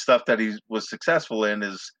stuff that he was successful in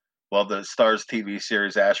is, well, the Starz TV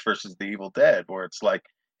series Ash versus the Evil Dead, where it's like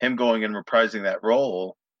him going and reprising that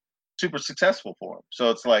role, super successful for him. So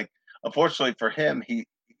it's like, unfortunately for him,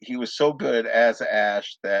 he was so good as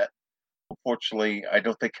Ash that, unfortunately, I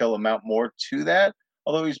don't think he'll amount more to that.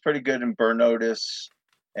 Although he's pretty good in Burn Notice,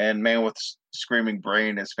 and Man with Screaming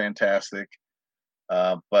Brain is fantastic.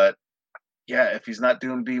 But yeah, if he's not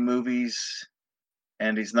doing B movies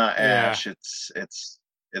and he's not Ash, it's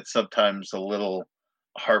sometimes a little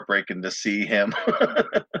heartbreaking to see him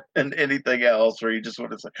in anything else where you just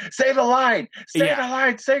want to say the line, say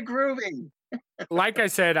groovy. Like I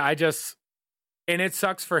said, and it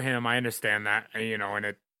sucks for him. I understand that,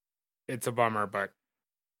 and it's a bummer, but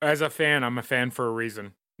as a fan, I'm a fan for a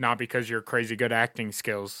reason. Not because you're crazy good acting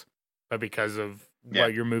skills, but because of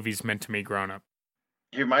what your movie's meant to me growing up.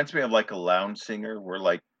 He reminds me of like a lounge singer where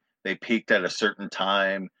like they peaked at a certain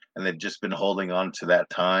time and they've just been holding on to that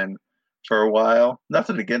time for a while.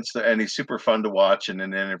 Nothing against it. And he's super fun to watch, and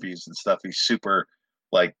in interviews and stuff, he's super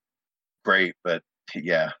like great. But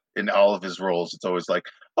yeah, in all of his roles, it's always like,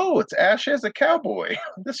 oh, it's Ash as a cowboy.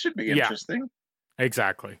 This should be interesting.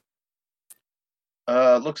 Exactly.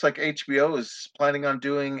 Looks like HBO is planning on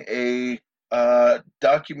doing a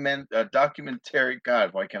documentary.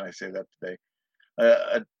 God, why can't I say that today?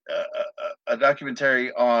 A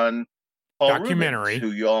documentary on Paul Rubens,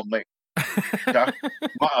 who you all make a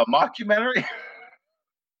mockumentary.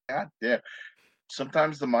 God damn!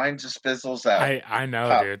 Sometimes the mind just fizzles out. I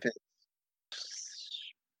know, dude.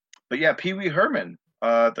 But yeah, Pee Wee Herman.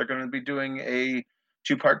 They're going to be doing a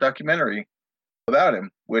 2-part documentary about him,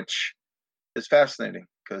 which is fascinating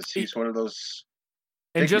because he's one of those.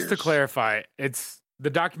 And just to clarify, the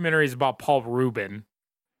documentary is about Paul Rubin,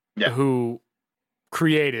 who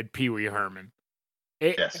created Pee Wee Herman.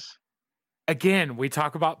 Yes. Again, we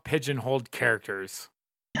talk about pigeonholed characters.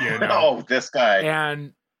 Oh, this guy.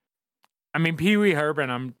 And I mean, Pee Wee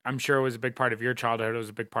Herman, I'm sure was a big part of your childhood. It was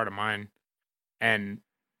a big part of mine. And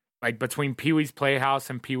like between Pee Wee's Playhouse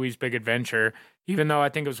and Pee Wee's Big Adventure, even though I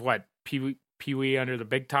think it was Pee Wee Under the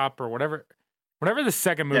Big Top or whatever the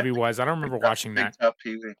second movie was. I don't remember watching that. Big Top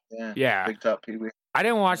Pee Wee. Yeah. Big Top Pee Wee. I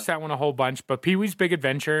didn't watch that one a whole bunch, but Pee Wee's Big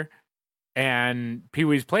Adventure and Pee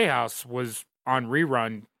Wee's Playhouse was on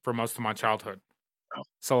rerun for most of my childhood.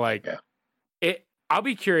 So like I'll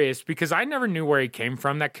be curious because I never knew where he came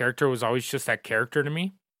from. That character was always just that character to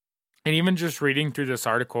me. And even just reading through this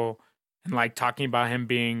article and like talking about him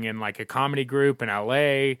being in like a comedy group in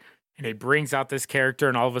LA, and he brings out this character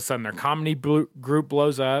and all of a sudden their comedy group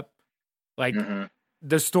blows up. Like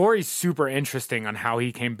the story's super interesting on how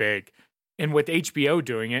he came big. And with HBO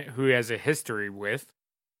doing it, who he has a history with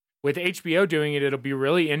HBO doing it, it'll be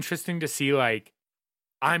really interesting to see, like,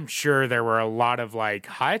 I'm sure there were a lot of like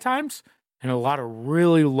high times and a lot of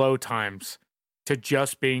really low times to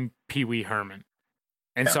just being Pee Wee Herman.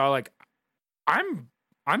 And so like, I'm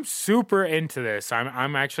I'm super into this.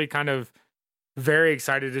 I'm actually kind of very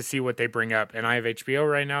excited to see what they bring up. And I have HBO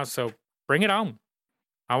right now, so bring it on.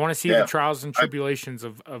 I want to see the trials and tribulations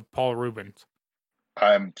of Paul Reubens.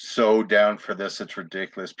 I'm so down for this. It's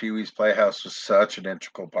ridiculous. Pee-wee's Playhouse was such an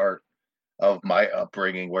integral part of my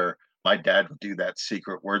upbringing, where my dad would do that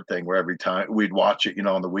secret word thing where every time we'd watch it,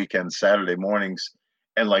 on the weekends, Saturday mornings,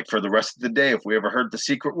 and like for the rest of the day, if we ever heard the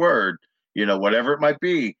secret word, whatever it might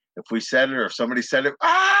be, if we said it or if somebody said it,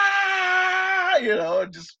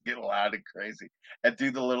 and just get loud and crazy and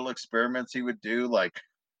do the little experiments he would do. Like,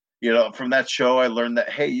 from that show, I learned that,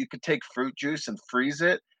 hey, you could take fruit juice and freeze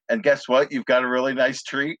it. And guess what? You've got a really nice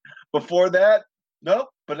treat. Before that, nope.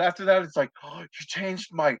 But after that, it's like, oh, you changed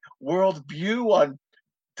my world view on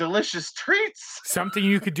delicious treats. Something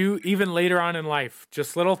you could do even later on in life.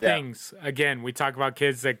 Just little things. Again, we talk about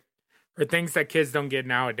kids or things that kids don't get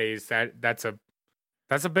nowadays. That's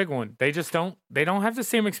a big one. They don't have the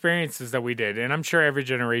same experiences that we did. And I'm sure every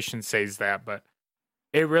generation says that, but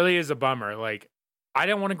it really is a bummer. Like, I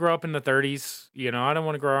didn't want to grow up in the 30s. I don't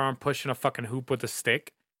want to grow around pushing a fucking hoop with a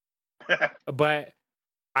stick. But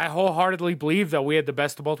I wholeheartedly believe that we had the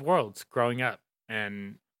best of both worlds growing up,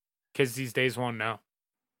 and kids these days won't know.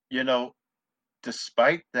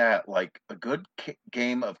 Despite that, like a good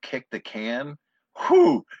game of kick the can,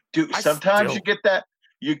 dude. Sometimes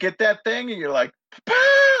you get that thing, and you're like,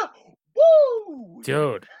 woo,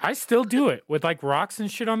 dude. I still do it with like rocks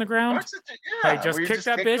and shit on the ground. Like just kick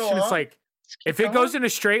that bitch, and it's like, if it goes in a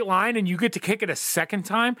straight line and you get to kick it a second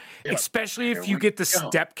time, especially if you get the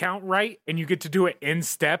step count right and you get to do it in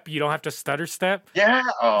step, you don't have to stutter step. Yeah.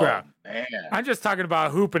 Oh, bro, man. I'm just talking about a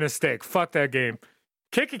hoop and a stick. Fuck that game.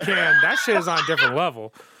 Kick a can, that shit is on a different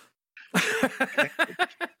level.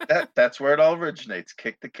 That's where it all originates.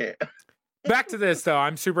 Kick the can. Back to this, though.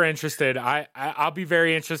 I'm super interested. I'll be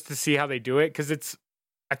very interested to see how they do it, because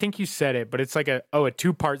I think you said it, but it's like a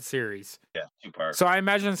 2-part series. Yeah, 2-part. So I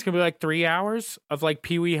imagine it's going to be like 3 hours of like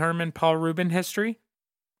Pee Wee Herman, Paul Rubin history.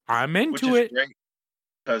 I'm into it. Great,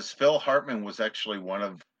 because Phil Hartman was actually one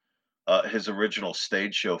of his original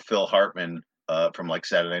stage show. Phil Hartman from like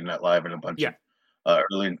Saturday Night Live and a bunch of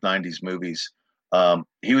early 90s movies.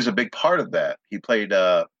 He was a big part of that. He played,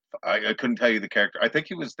 I couldn't tell you the character. I think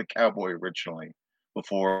he was the cowboy originally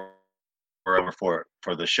before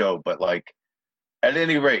for the show, but like, at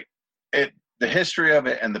any rate, the history of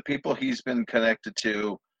it and the people he's been connected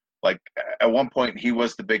to, like at one point he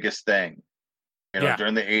was the biggest thing.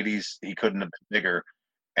 During the 80s, he couldn't have been bigger.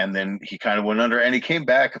 And then he kind of went under, and he came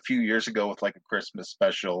back a few years ago with like a Christmas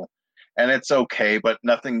special. And it's okay, but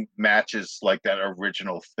nothing matches like that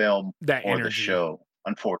original film the show,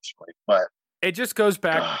 unfortunately. But it just goes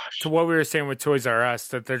back to what we were saying with Toys R Us,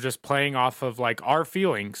 that they're just playing off of like our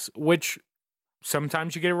feelings, which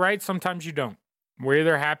sometimes you get it right, sometimes you don't. We're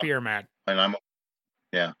either happy or mad. And I'm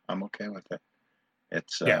okay with it.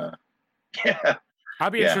 It's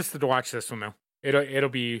I'll be interested to watch this one though. It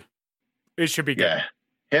should be good. Yeah.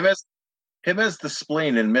 Him as the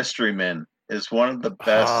spleen in Mystery Men is one of the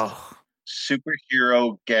best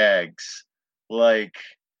superhero gags. Like,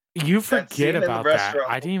 you forget about that.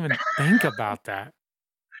 I didn't even think about that.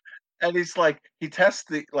 And he's like, he tests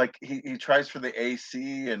he tries for the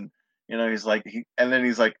AC, and he's like, and then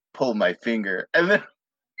he's like, pull my finger, and then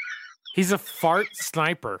he's a fart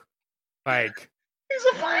sniper. Like, he's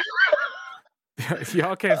a fire.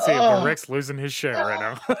 Y'all can't see it, but Rick's losing his shit right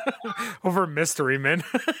now over Mystery Men.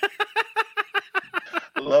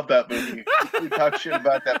 I love that movie. We talk shit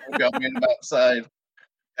about that movie on the outside.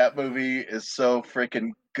 That movie is so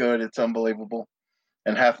freaking good. It's unbelievable.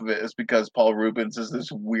 And half of it is because Paul Reubens is this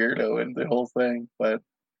weirdo in the whole thing. But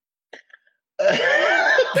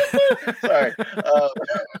sorry.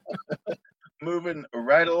 Moving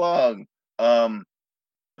right along.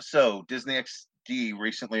 So Disney XD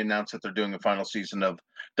recently announced that they're doing a final season of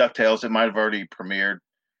DuckTales. It might have already premiered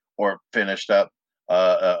or finished up.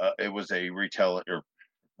 It was a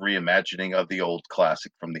reimagining of the old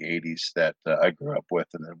classic from the 80s that I grew up with,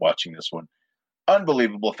 and then watching this one.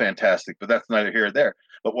 Unbelievable, fantastic, but that's neither here or there.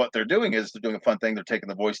 But what they're doing is they're doing a fun thing. They're taking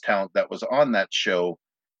the voice talent that was on that show,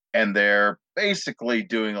 and they're basically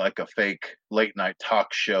doing like a fake late night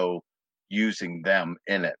talk show using them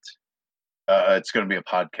in it. It's going to be a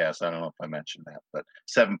podcast. I don't know if I mentioned that, but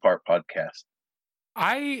 7-part podcast.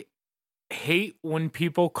 I hate when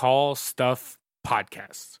people call stuff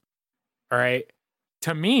podcasts. All right.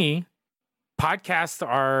 To me, podcasts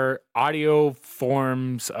are audio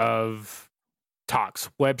forms of talks,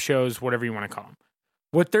 web shows, whatever you want to call them.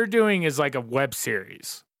 What they're doing is like a web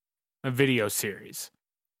series, a video series,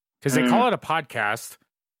 because they call it a podcast,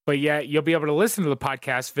 But yeah, you'll be able to listen to the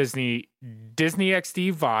podcast Disney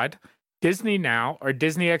XD VOD, Disney Now, or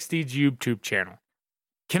Disney XD's YouTube channel.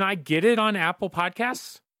 Can I get it on Apple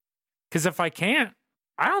Podcasts? Because if I can't,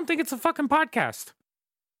 I don't think it's a fucking podcast.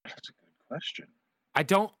 That's a good question. I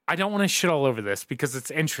don't want to shit all over this because it's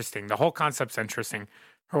interesting. The whole concept's interesting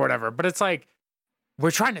or whatever. But it's like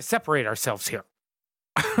we're trying to separate ourselves here.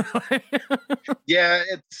 Yeah,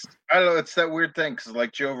 I don't know. It's that weird thing because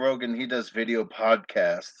like Joe Rogan, he does video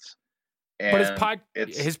podcasts, and but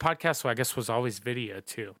his podcast, so I guess, was always video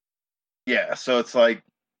too. Yeah, so it's like,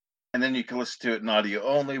 and then you can listen to it in audio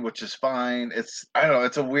only, which is fine. I don't know.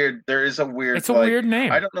 It's a weird. There is a weird. It's a weird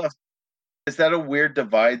name. I don't know. Is that a weird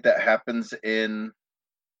divide that happens in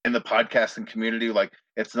the podcasting community? Like,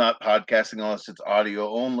 it's not podcasting unless it's audio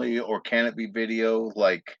only, or can it be video?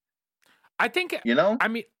 Like, I think, I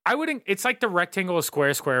mean, I wouldn't. It's like the rectangle,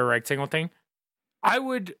 square, rectangle thing. I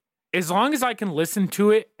would, as long as I can listen to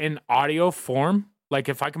it in audio form, like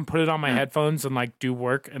if I can put it on my headphones and like do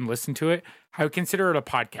work and listen to it, I would consider it a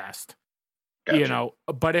podcast. Gotcha.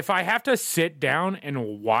 But if I have to sit down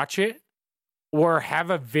and watch it or have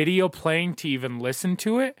a video playing to even listen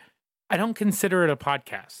to it, I don't consider it a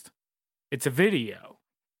podcast. It's a video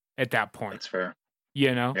at that point. That's fair.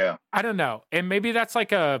 Yeah. I don't know. And maybe that's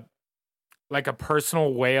like a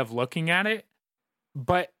personal way of looking at it.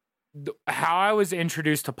 But how I was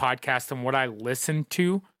introduced to podcast and what I listen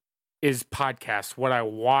to is podcast. What I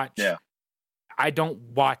watch, I don't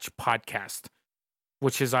watch podcast,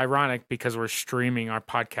 which is ironic because we're streaming our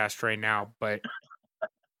podcast right now. But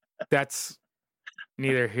that's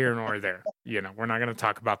neither here nor there. We're not going to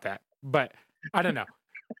talk about that. But I don't know.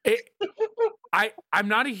 I'm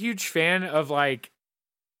not a huge fan of like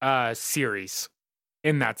series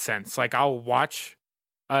in that sense. Like I'll watch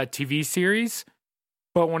a TV series,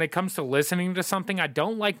 but when it comes to listening to something, I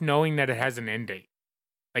don't like knowing that it has an end date.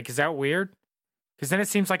 Like, is that weird? Because then it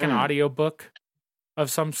seems like an audiobook of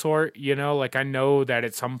some sort, like I know that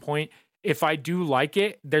at some point, if I do like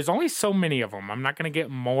it, there's only so many of them. I'm not going to get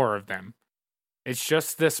more of them. It's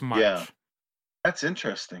just this much. Yeah. That's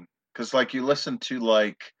interesting. Because like you listen to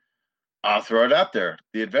like, I'll throw it out there,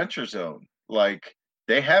 The Adventure Zone. Like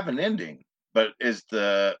they have an ending, but there's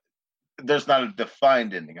not a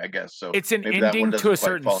defined ending, I guess. So it's an ending to a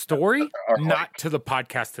certain story, not to the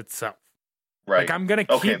podcast itself. Right. Like I'm going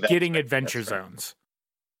to keep getting Adventure Zones.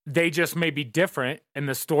 They just may be different and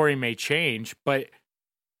the story may change, but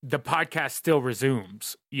the podcast still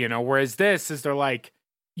resumes, whereas this is they're like,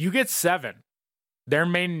 you get 7. There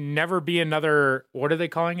may never be another, what are they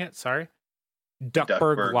calling it? Sorry.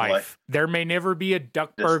 Duckburg life. There may never be a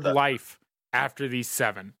Duckburg life after these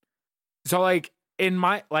 7. So like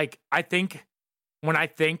I think when I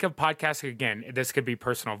think of podcasting, again, this could be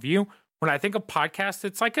personal view. When I think of podcast,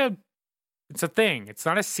 it's like it's a thing. It's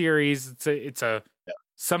not a series. It's a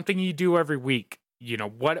something you do every week.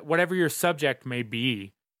 Whatever your subject may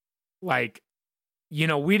be. Like,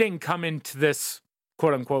 we didn't come into this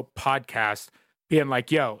quote unquote podcast being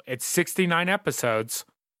like, yo, it's 69 episodes.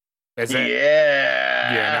 Is it?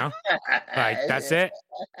 Yeah. Like that's it.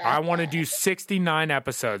 I want to do 69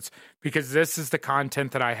 episodes because this is the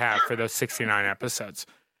content that I have for those 69 episodes.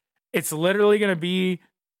 It's literally going to be,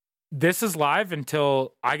 this is live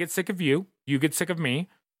until I get sick of you get sick of me,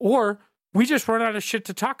 or we just run out of shit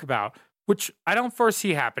to talk about, which I don't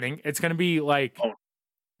foresee happening. It's going to be like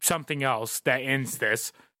something else that ends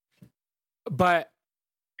this. But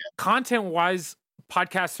content-wise,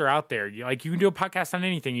 podcasts are out there. You can do a podcast on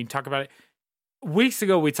anything. You can talk about it. Weeks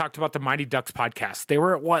ago, we talked about the Mighty Ducks podcast. They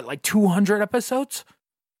were at what, like 200 episodes?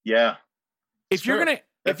 Yeah. If you're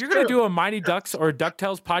gonna do a Mighty Ducks or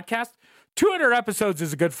DuckTales podcast, 200 episodes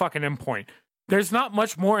is a good fucking endpoint. There's not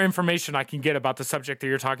much more information I can get about the subject that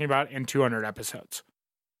you're talking about in 200 episodes.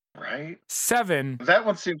 Right. 7. That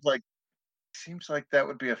one seems like that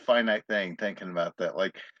would be a finite thing. Thinking about that,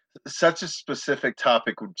 like such a specific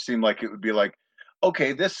topic would seem like it would be like,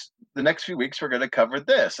 okay, the next few weeks we're going to cover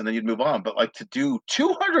this, and then you'd move on. But like to do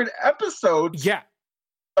 200 episodes,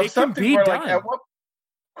 it can be done.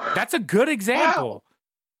 That's a good example.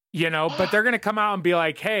 Wow. But they're going to come out and be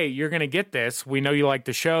like, hey, you're going to get this. We know you like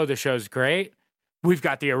the show. The show's great. We've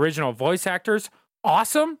got the original voice actors.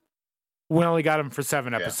 Awesome. We only got them for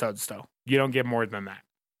 7 episodes, though. You don't get more than that.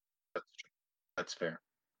 That's fair.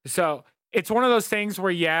 So it's one of those things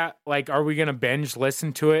where, are we going to binge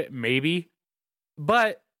listen to it? Maybe.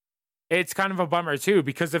 But it's kind of a bummer, too,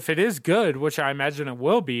 because if it is good, which I imagine it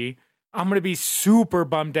will be, I'm going to be super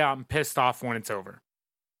bummed out and pissed off when it's over,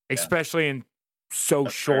 especially in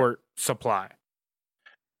That's short supply.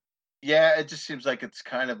 Yeah, it just seems like it's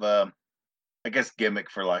kind of a, I guess,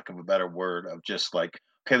 gimmick, for lack of a better word, of just like,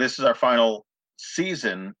 okay, this is our final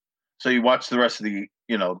season. So you watch the rest of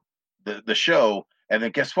the show, and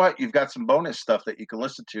then guess what? You've got some bonus stuff that you can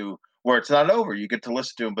listen to where it's not over. You get to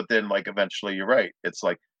listen to them, but then like eventually you're right. It's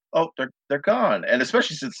like, oh, they're gone. And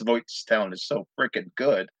especially since the voice talent is so freaking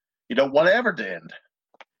good, you don't want it ever to end.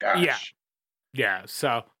 Gosh. Yeah.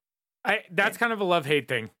 So that's kind of a love-hate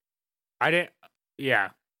thing. I don't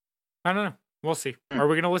know. We'll see. Are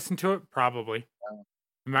we going to listen to it? Probably.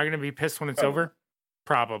 Am I going to be pissed when it's over?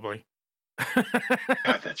 Probably.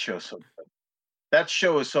 God, that show's so good. That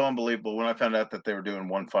show is so unbelievable. When I found out that they were doing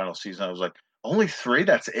one final season, I was like, only 3?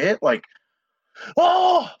 That's it? Like,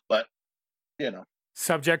 oh! But,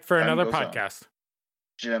 Subject for another podcast.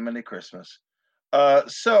 Jiminy Christmas.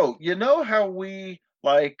 So, you know how we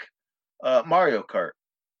like Mario Kart?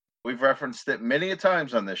 We've referenced it many a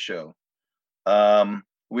times on this show.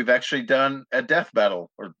 We've actually done a death battle.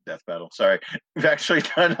 Sorry. We've actually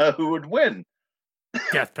done a who would win.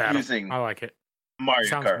 Death battle. Using I like it. Mario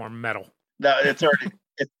Sounds Kart. more metal. No,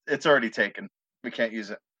 it's already taken. We can't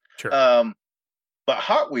use it. Sure. But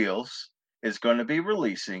Hot Wheels is going to be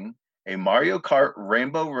releasing a Mario Kart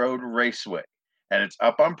Rainbow Road Raceway, and it's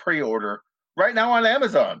up on pre-order right now on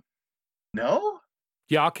Amazon. No?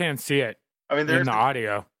 Y'all can't see it in the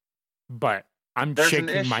audio, but I'm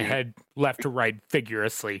shaking my head left to right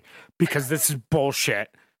vigorously because this is bullshit.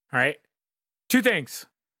 All right? 2 things.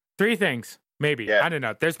 3 things. Maybe. Yeah. I don't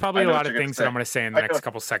know. There's probably a lot of things that I'm going to say in the next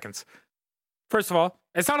couple seconds. First of all,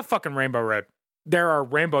 it's not a fucking rainbow road. There are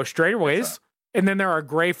rainbow straightaways, and then there are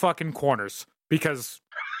gray fucking corners because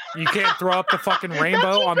you can't throw up the fucking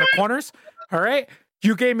rainbow on the corners. All right?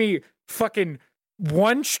 You gave me fucking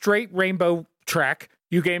 1 straight rainbow track.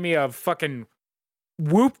 You gave me a fucking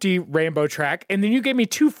whoopty rainbow track, and then you gave me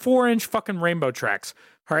 2 4-inch fucking rainbow tracks.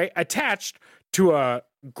 All right? Attached to a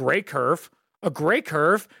gray curve,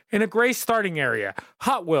 and a gray starting area.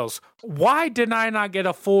 Hot Wheels, why did I not get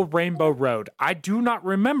a full Rainbow Road? I do not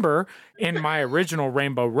remember in my original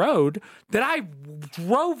Rainbow Road that I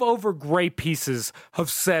drove over gray pieces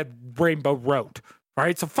of said Rainbow Road. All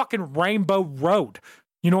right, it's a fucking Rainbow Road.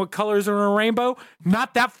 You know what colors are in a rainbow?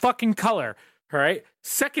 Not that fucking color. All right.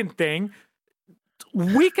 Second thing,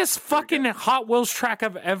 weakest fucking Hot Wheels track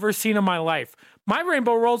I've ever seen in my life. My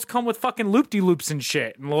Rainbow Rolls come with fucking loop-de-loops and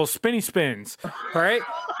shit and little spinny spins, all right?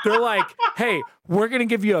 They're like, hey, we're going to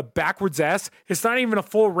give you a backwards S. It's not even a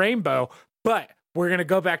full rainbow, but we're going to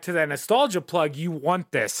go back to that nostalgia plug. You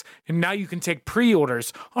want this. And now you can take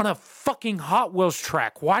pre-orders on a fucking Hot Wheels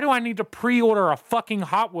track. Why do I need to pre-order a fucking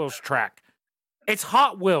Hot Wheels track? It's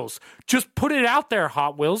Hot Wheels. Just put it out there,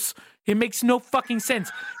 Hot Wheels. It makes no fucking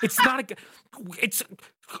sense.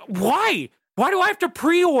 Why? Why do I have to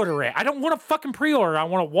pre-order it? I don't want to fucking pre-order. I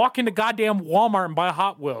want to walk into goddamn Walmart and buy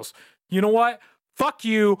Hot Wheels. You know what? Fuck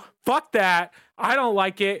you. Fuck that. I don't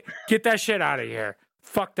like it. Get that shit out of here.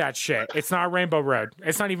 Fuck that shit. It's not a Rainbow Road.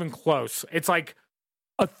 It's not even close. It's like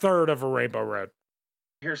a third of a Rainbow Road.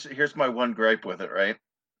 Here's my one gripe with it, right?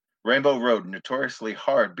 Rainbow Road, notoriously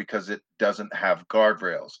hard because it doesn't have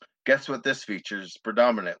guardrails. Guess what this features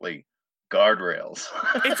predominantly? Guardrails.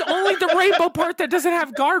 It's only the rainbow part that doesn't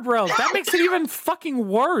have guardrails. That makes it even fucking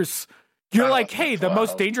worse. You're like, hey, the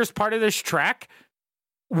most dangerous part of this track,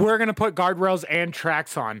 we're going to put guardrails and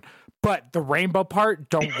tracks on. But the rainbow part,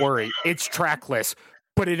 don't worry. It's trackless,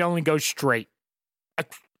 but it only goes straight.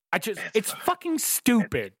 It's fucking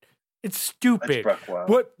stupid. It's stupid.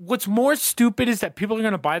 What's more stupid is that people are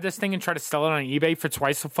going to buy this thing and try to sell it on eBay for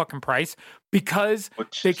twice the fucking price because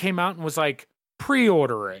they came out and was like,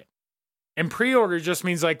 pre-order it. And pre-order just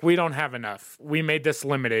means like we don't have enough. We made this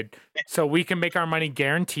limited so we can make our money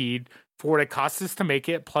guaranteed for what it costs us to make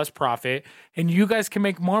it plus profit. And you guys can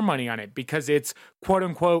make more money on it because it's quote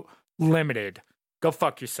unquote limited. Go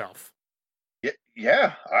fuck yourself.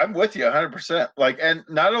 Yeah, I'm with you 100%. Like, and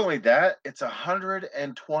not only that, it's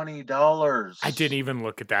 $120. I didn't even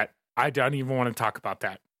look at that. I don't even want to talk about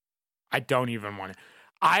that. I don't even want to.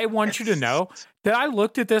 I want you to know that I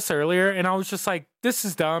looked at this earlier and I was just like, this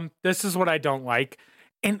is dumb. This is what I don't like.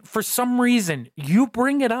 And for some reason, you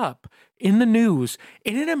bring it up in the news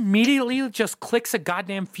and it immediately just clicks a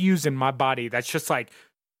goddamn fuse in my body. That's just like,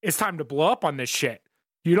 it's time to blow up on this shit.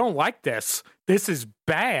 You don't like this. This is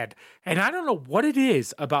bad. And I don't know what it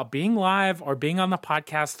is about being live or being on the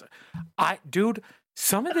podcast. Dude,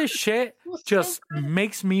 some of this shit just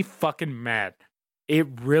makes me fucking mad. It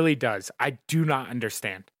really does. I do not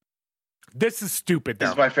understand. This is stupid, though.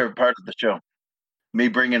 This is my favorite part of the show. Me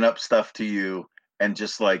bringing up stuff to you and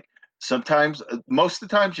just like, sometimes, most of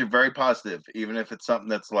the times you're very positive, even if it's something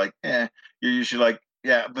that's like, you're usually like,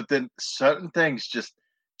 yeah, but then certain things just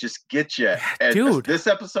just get you. And Dude. this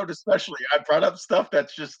episode especially, I brought up stuff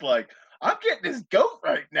that's just like, I'm getting this goat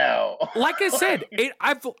right now. Like I said,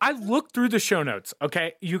 I looked through the show notes.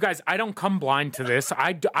 Okay, you guys, I don't come blind to this.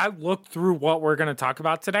 I looked through what we're gonna talk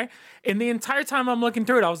about today, and the entire time I'm looking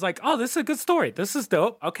through it, I was like, oh, this is a good story. This is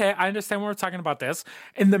dope. Okay, I understand we're talking about this.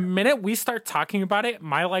 And the minute we start talking about it,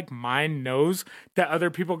 my mind knows that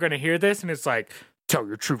other people are gonna hear this, and it's like, tell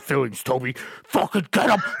your true feelings, Toby. Fucking get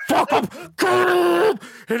him. Fuck him. Get him.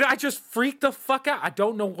 And I just freak the fuck out. I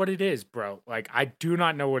don't know what it is, bro. Like, I do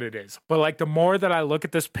not know what it is. But, like, the more that I look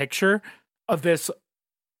at this picture of this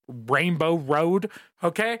Rainbow Road,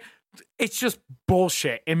 okay, it's just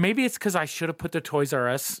bullshit. And maybe it's because I should have put the Toys R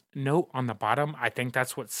Us note on the bottom. I think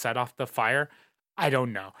that's what set off the fire. I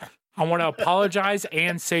don't know. I want to apologize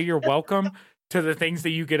and say you're welcome to the things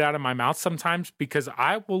that you get out of my mouth sometimes, because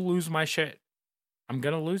I will lose my shit. I'm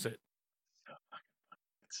going to lose it.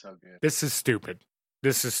 It's so good. This is stupid.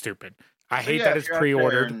 I hate that it's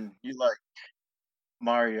pre-ordered. And you like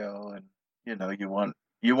Mario, and you want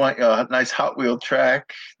a nice Hot Wheel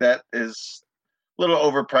track that is a little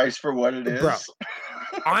overpriced for what it is. Bro,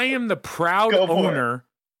 I am the proud owner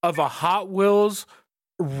of a Hot Wheels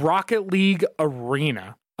Rocket League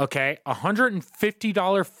Arena. Okay,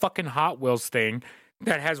 $150 fucking Hot Wheels thing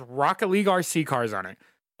that has Rocket League RC cars on it.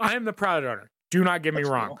 I am the proud owner. Do not get me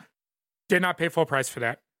wrong. Cool. Did not pay full price for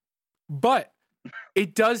that. But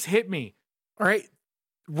it does hit me. All right.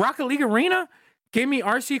 Rocket League Arena gave me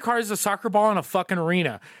RC cars, a soccer ball, and a fucking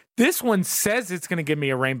arena. This one says it's going to give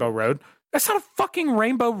me a Rainbow Road. That's not a fucking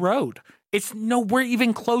Rainbow Road. It's nowhere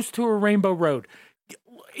even close to a Rainbow Road.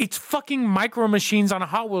 It's fucking Micro Machines on a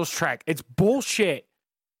Hot Wheels track. It's bullshit.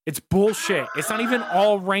 It's bullshit. It's not even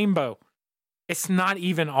all rainbow. It's not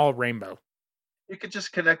even all rainbow. You could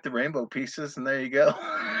just connect the rainbow pieces, and there you go.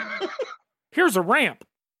 Here's a ramp.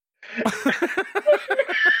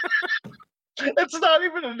 It's not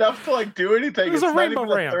even enough to do anything. It's a not rainbow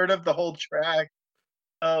even ramp. A third of the whole track.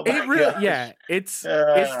 Oh my God. Yeah, it's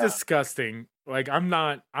disgusting. Like, I'm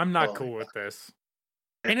not cool with this.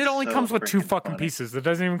 And it only comes with 2 fucking pieces. It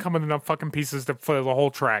doesn't even come with enough fucking pieces to fill the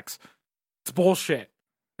whole tracks. It's bullshit.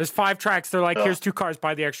 There's 5 tracks. They're like, here's 2 cars,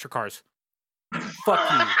 buy the extra cars.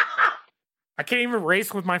 Fuck you. I can't even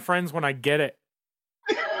race with my friends when I get it.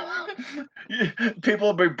 People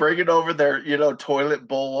will be bringing over their, toilet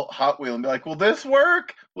bowl Hot Wheel and be like, will this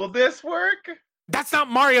work? Will this work? That's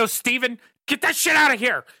not Mario, Steven. Get that shit out of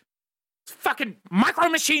here. Fucking Micro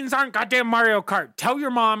Machines aren't goddamn Mario Kart. Tell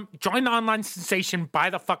your mom, join the online sensation,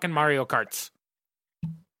 buy the fucking Mario Karts.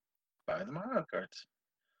 Buy the Mario Karts.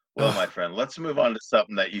 Well, my friend, let's move on to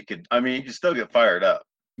something that you can still get fired up.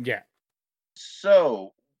 Yeah.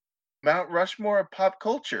 So, Mount Rushmore of pop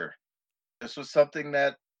culture. This was something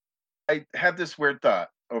that I had this weird thought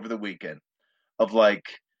over the weekend of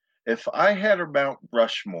if I had a Mount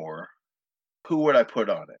Rushmore, who would I put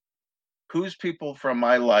on it? Who's people from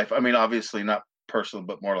my life? I mean, obviously not personal,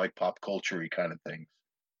 but more like pop culture-y kind of things.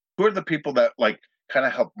 Who are the people that kind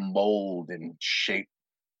of help mold and shape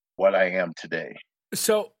what I am today?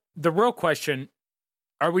 So the real question,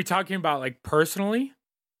 are we talking about personally,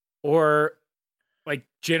 or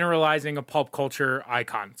generalizing a pop culture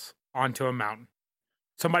icons onto a mountain?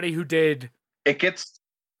 Somebody who did it gets.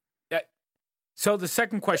 So the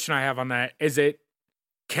second question I have on that, is it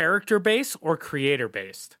character based or creator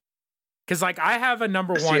based? Because I have a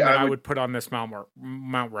number one that I would put on this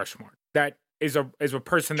Mount Rushmore. That is a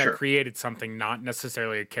person that created something, not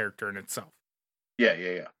necessarily a character in itself.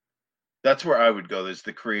 Yeah. That's where I would go. Is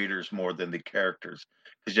the creators more than the characters?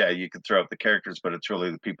 Because you could throw out the characters, but it's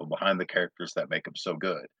really the people behind the characters that make them so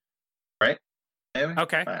good, right? Maybe?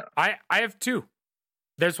 Okay, I have 2.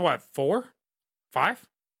 There's 4, 5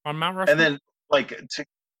 on Mount Rushmore, and then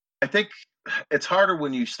I think it's harder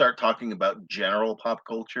when you start talking about general pop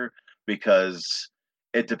culture, because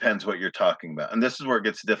it depends what you're talking about, and this is where it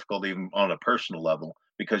gets difficult even on a personal level,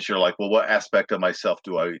 because you're like, well, what aspect of myself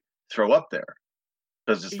do I throw up there?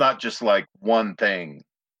 Because it's not just one thing;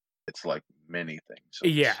 it's many things. So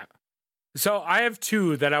yeah. So I have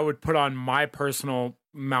 2 that I would put on my personal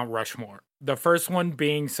Mount Rushmore. The first one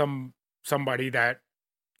being somebody that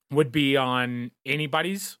would be on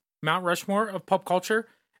anybody's Mount Rushmore of pop culture,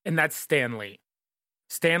 and that's Stan Lee.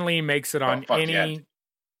 Stan Lee makes it on any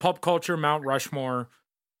pop culture Mount Rushmore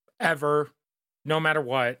ever, no matter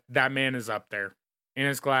what. That man is up there in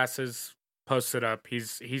his glasses, posted up.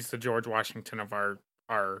 He's the George Washington of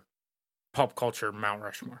our pop culture Mount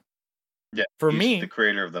Rushmore. Yeah, for me, the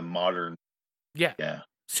creator of the modern,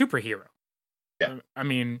 superhero. Yeah, I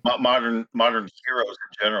mean, modern heroes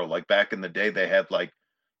in general. Back in the day, they had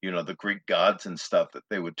the Greek gods and stuff that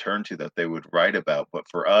they would turn to, that they would write about. But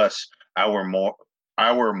for us, our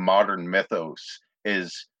modern mythos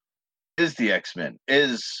is the X-Men,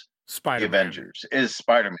 is the Spider-Man. Avengers, is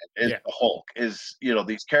Spider-Man, is Yeah. the Hulk, is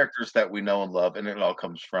these characters that we know and love, and it all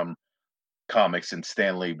comes from comics, and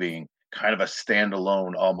Stan Lee being kind of a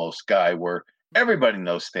standalone almost guy where everybody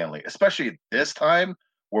knows Stan Lee, especially at this time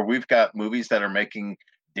where we've got movies that are making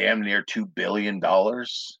damn near $2 billion,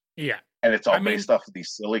 Yeah. and it's all I mean, based off of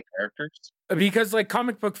these silly characters. because like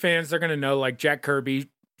comic book fans, they're gonna know like Jack Kirby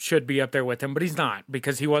should be up there with him, but he's not,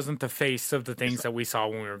 because he wasn't the face of the things that we saw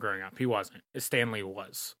when we were growing up. He wasn't. Stan Lee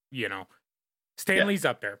was, Stan Lee's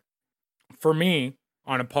up there. For me,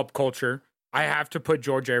 on a pop culture, I have to put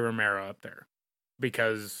George A. Romero up there,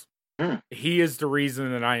 because he is the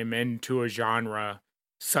reason that I am into a genre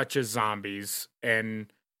such as zombies.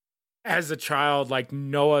 And as a child, like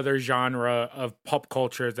no other genre of pop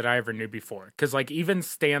culture that I ever knew before. Because like even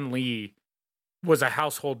Stan Lee was a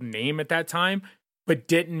household name at that time, but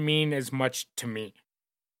didn't mean as much to me.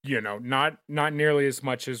 Not nearly as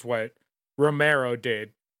much as what Romero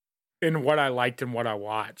did in what I liked and what I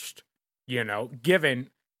watched. Given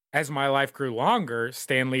as my life grew longer,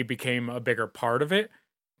 Stan Lee became a bigger part of it.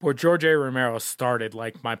 But George A. Romero started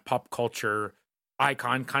like my pop culture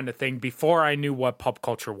icon kind of thing before I knew what pop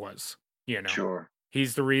culture was. Sure.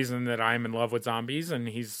 He's the reason that I'm in love with zombies, and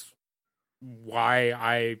he's why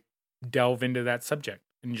I delve into that subject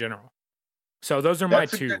in general. So those are my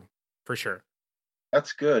two for sure.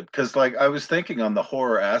 That's good, because like I was thinking on the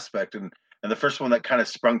horror aspect, and the first one that kind of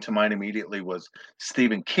sprung to mind immediately was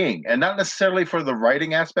Stephen King, and not necessarily for the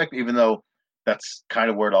writing aspect, even though that's kind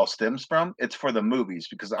of where it all stems from. It's for the movies,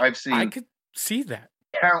 because I've I seen could see that.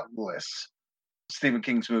 countless Stephen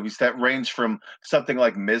King's movies that range from something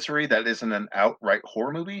like Misery, that isn't an outright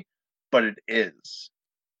horror movie, but it is,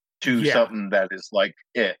 to something that is like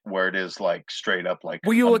It, where it is like straight up like.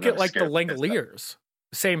 Well, you look at like the Langoliers.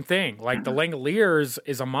 Same thing. Like the Langoliers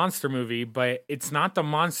is a monster movie, but it's not the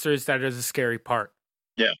monsters that is the scary part.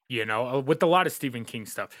 Yeah. With a lot of Stephen King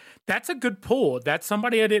stuff. That's a good pull. That's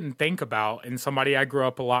somebody I didn't think about, and somebody I grew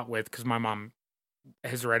up a lot with, because my mom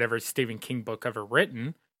has read every Stephen King book ever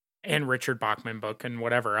written, and Richard Bachman book, and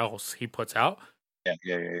whatever else he puts out.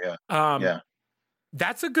 Yeah.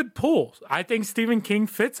 That's a good pull. I think Stephen King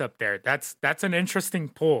fits up there. That's an interesting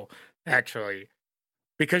pull, actually.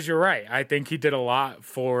 Because you're right. I think he did a lot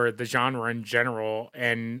for the genre in general.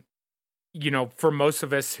 And, for most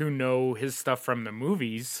of us who know his stuff from the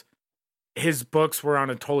movies, his books were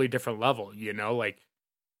on a totally different level, Like,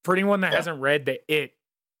 for anyone that hasn't read the It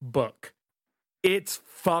book, it's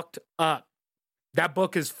fucked up. That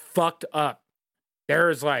book is fucked up.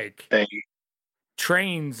 There's, like,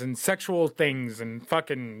 trains and sexual things and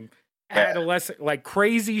fucking adolescent, like,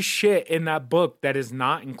 crazy shit in that book that is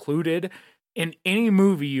not included in any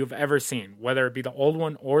movie you've ever seen, whether it be the old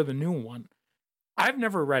one or the new one. I've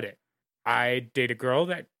never read it. I date a girl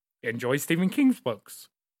that enjoys Stephen King's books.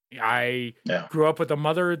 I grew up with a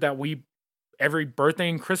mother that we, every birthday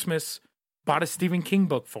and Christmas, bought a Stephen King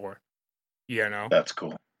book for. That's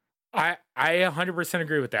cool. I 100%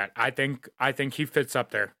 agree with that. I think he fits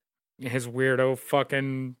up there. His weirdo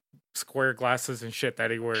fucking square glasses and shit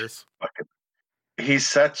that he wears. He's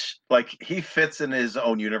such, like, he fits in his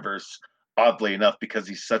own universe, oddly enough, because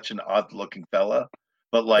he's such an odd looking fella.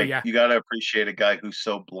 But like, you got to appreciate a guy who's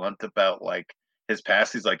so blunt about like his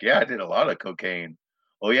past. He's like, I did a lot of cocaine.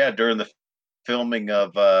 Oh yeah, during the filming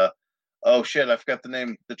of oh shit, I forgot the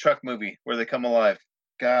name, the truck movie where they come alive.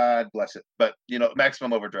 God bless it. But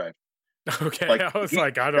Maximum Overdrive. Okay, like, I was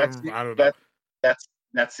like, I don't know.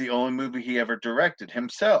 That's the only movie he ever directed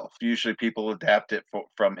himself. Usually people adapt it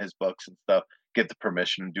from his books and stuff, get the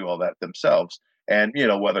permission to do all that themselves. And,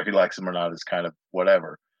 whether he likes them or not is kind of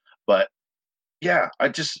whatever. But yeah,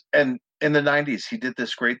 and in the 90s, he did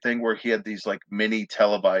this great thing where he had these like mini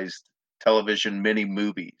televised television mini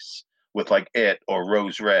movies with like It or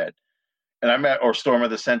Rose Red. And or Storm of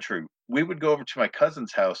the Century. We would go over to my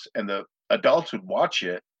cousin's house and the adults would watch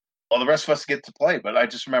it while the rest of us get to play. But I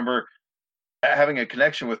just remember having a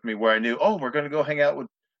connection with me where I knew, we're going to go hang out with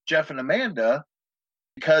Jeff and Amanda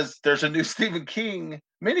because there's a new Stephen King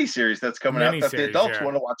miniseries that's coming out that the adults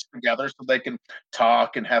want to watch together so they can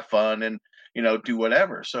talk and have fun and, do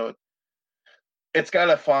whatever. So it's got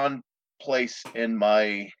a fond place in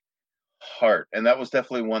my heart. And that was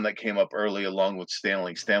definitely one that came up early along with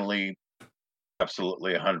Stanley. Stanley,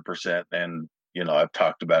 absolutely 100%. And, I've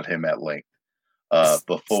talked about him at length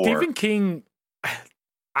before. Stephen King,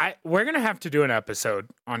 we're going to have to do an episode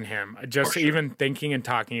on him, just even thinking and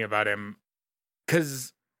talking about him.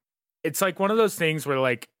 Because it's like one of those things where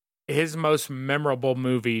like his most memorable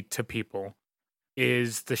movie to people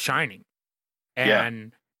is The Shining. Yeah.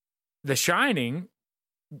 And The Shining,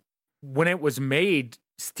 when it was made,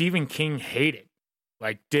 Stephen King hated.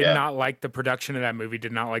 Like, did Yeah. not like the production of that movie,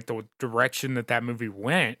 did not like the direction that movie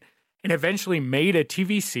went, and eventually made a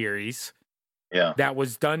TV series Yeah. that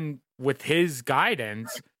was done with his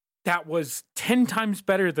guidance that was 10 times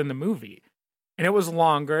better than the movie. And it was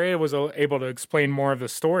longer. It was able to explain more of the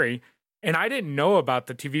story. And I didn't know about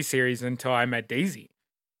the TV series until I met Daisy.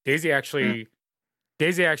 Daisy actually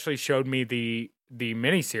showed me the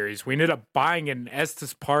miniseries. We ended up buying it in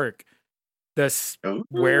Estes Park,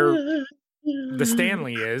 where the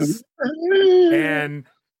Stanley is. And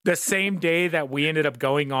the same day that we ended up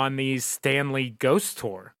going on the Stanley Ghost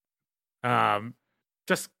Tour.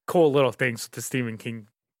 Just cool little things with the Stephen King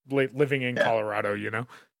living in Colorado, you know,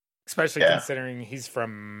 especially considering he's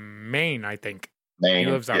from Maine, I think. Maine.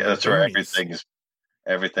 He lives out that's in right. Boonies.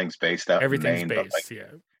 Everything's based out in Maine. Based,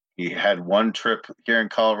 he had one trip here in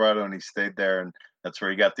Colorado and he stayed there, and that's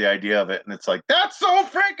where he got the idea of it. And it's like, that's so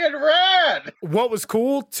freaking rad. What was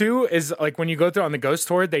cool too is like when you go through on the ghost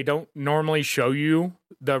tour, they don't normally show you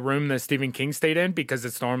the room that Stephen King stayed in because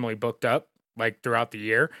it's normally booked up like throughout the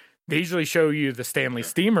year. They usually show you the Stanley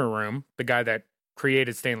Steamer room, the guy that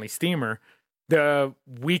created Stanley Steamer. The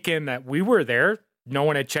weekend that we were there, no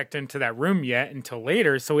one had checked into that room yet until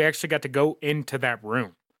later, so we actually got to go into that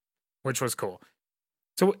room, which was cool.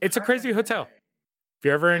 So it's a crazy hotel. If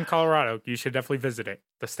you're ever in Colorado, you should definitely visit it.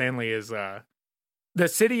 The Stanley is the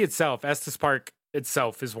city itself, Estes Park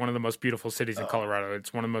itself, is one of the most beautiful cities in Colorado.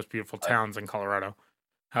 It's one of the most beautiful towns in Colorado.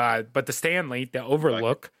 But the Stanley, the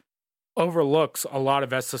overlooks a lot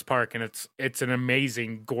of Estes Park, and it's an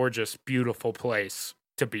amazing, gorgeous, beautiful place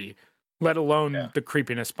to be, let alone the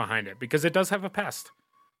creepiness behind it, because it does have a past,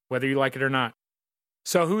 whether you like it or not.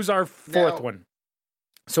 So who's our fourth one?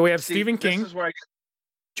 So we have Stephen King,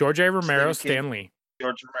 George A. Romero, Stan Lee.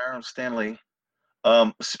 George Romero, Stan Lee.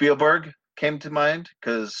 Spielberg came to mind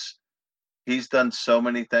because he's done so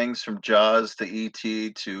many things from Jaws to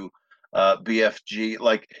E.T. to BFG.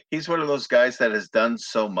 Like, he's one of those guys that has done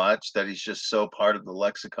so much that he's just so part of the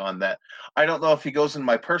lexicon that I don't know if he goes in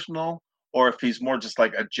my personal or if he's more just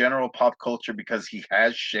like a general pop culture, because he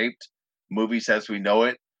has shaped movies as we know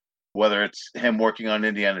it, whether it's him working on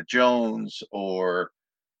Indiana Jones or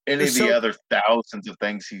any of the other thousands of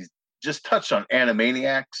things. He's just touched on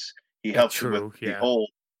Animaniacs. He helped with the whole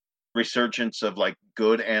resurgence of like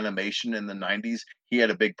good animation in the 90s. He had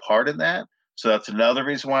a big part in that. So that's another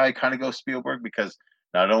reason why I kind of go Spielberg, because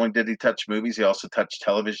not only did he touch movies, he also touched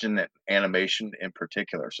television and animation in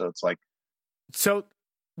particular. So it's like, so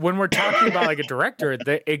when we're talking about like a director,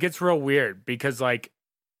 it gets real weird, because like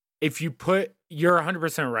if you you're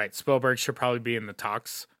 100% right, Spielberg should probably be in the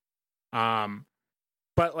talks.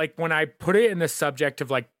 But like when I put it in the subject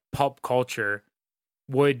of like pulp culture,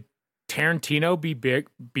 would Tarantino be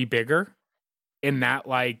bigger in that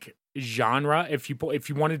like genre if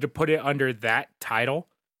you wanted to put it under that title,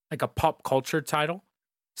 like a pop culture title?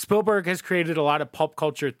 Spielberg has created a lot of pop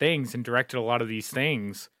culture things and directed a lot of these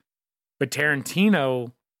things, but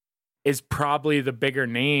Tarantino is probably the bigger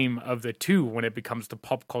name of the two when it comes to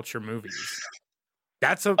pop culture movies.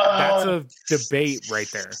 That's a debate right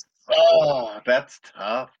there. Oh, that's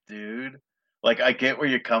tough, dude. Like, I get where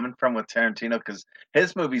you're coming from with Tarantino, because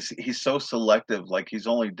his movies, he's so selective. Like, he's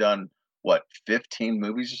only done, 15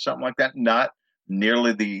 movies or something like that? Not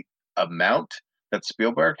nearly the amount that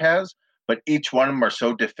Spielberg has, but each one of them are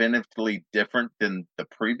so definitively different than the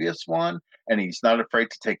previous one, and he's not afraid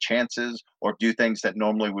to take chances or do things that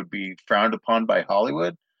normally would be frowned upon by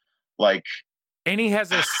Hollywood. Like, and he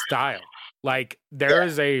has a style. Like,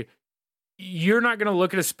 you're not going to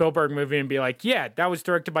look at a Spielberg movie and be like, yeah, that was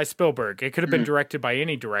directed by Spielberg. It could have been directed by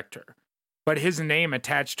any director, but his name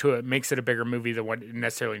attached to it makes it a bigger movie than what it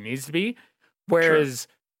necessarily needs to be. Whereas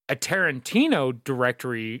a Tarantino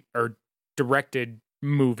directed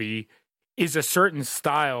movie is a certain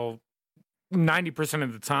style 90%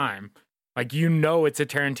 of the time. Like, you know, it's a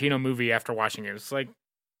Tarantino movie after watching it. It's like,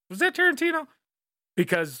 was that Tarantino?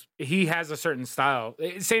 Because he has a certain style.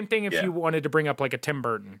 Same thing if you wanted to bring up like a Tim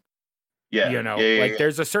Burton. Yeah. You know,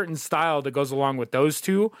 there's a certain style that goes along with those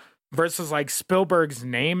two, versus like Spielberg's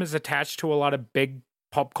name is attached to a lot of big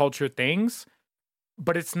pop culture things,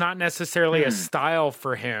 but it's not necessarily a style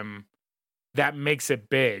for him that makes it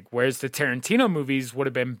big. Whereas the Tarantino movies would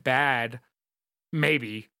have been bad,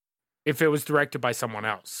 maybe, if it was directed by someone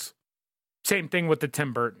else. Same thing with the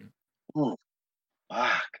Tim Burton. Ooh,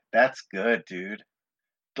 fuck, that's good, dude.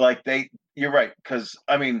 Like, you're right, because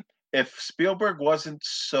I mean, if Spielberg wasn't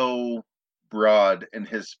so broad in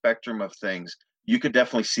his spectrum of things, you could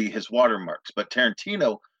definitely see his watermarks. But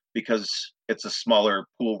Tarantino, because it's a smaller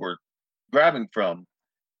pool we're grabbing from,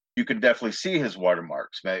 you can definitely see his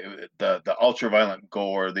watermarks. The ultra violent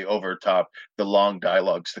gore, the over top, the long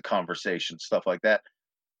dialogues, the conversation, stuff like that.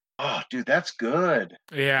 Oh, dude, that's good.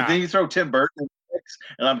 But Yeah. then you throw Tim Burton in the mix,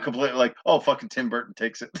 and I'm completely like, oh, fucking Tim Burton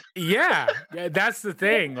takes it. Yeah, that's the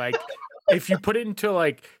thing. Like, if you put it into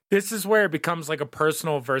like, this is where it becomes like a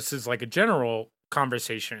personal versus like a general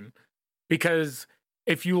conversation. Because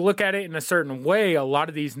if you look at it in a certain way, a lot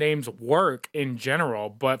of these names work in general.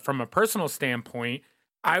 But from a personal standpoint,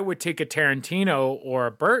 I would take a Tarantino or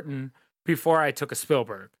a Burton before I took a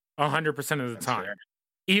Spielberg 100% of the That's time. fair.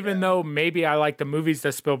 Even though maybe I like the movies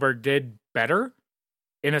that Spielberg did better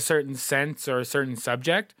in a certain sense or a certain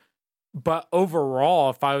subject. But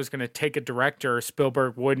overall, if I was going to take a director,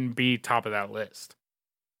 Spielberg wouldn't be top of that list.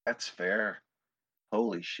 That's fair.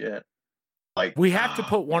 Holy shit. Like, We have to oh,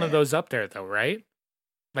 put one of man. those up there, though, right?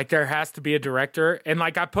 Like, there has to be a director. And,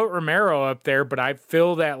 like, I put Romero up there, but I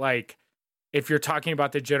feel that, like, if you're talking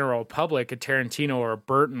about the general public, a Tarantino or a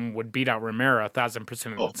Burton would beat out Romero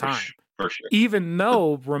 1,000% of the time. For sure. Even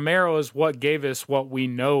though Romero is what gave us what we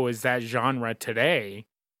know is that genre today,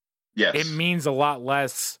 Yes. it means a lot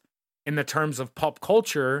less in the terms of pop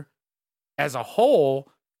culture as a whole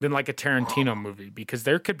than like a Tarantino movie, because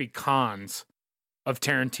there could be cons of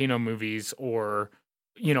Tarantino movies or,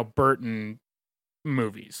 you know, Burton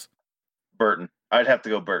movies. Burton. I'd have to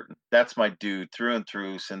go Burton. That's my dude through and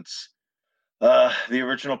through since the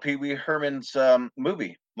original Pee Wee Herman's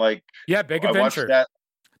movie. Like, Yeah, Big I watched Adventure. that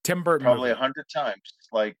Tim Burton probably movie. 100 times.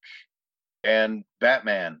 Like, and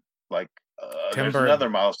Batman. Like, Tim there's Burton. another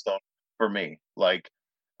milestone for me. Like,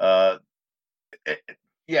 uh,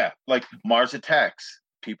 yeah, like Mars Attacks.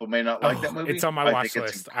 People may not like that movie. It's on my I watch think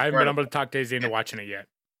it's list. I haven't been able incredible. to talk Daisy into watching it yet,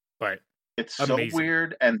 but It's amazing. so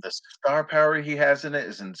weird, and the star power he has in it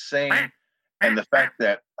is insane. And the fact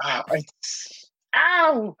that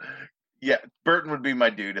ow, yeah, Burton would be my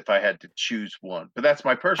dude if I had to choose one. But that's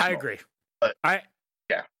my personal. I agree. But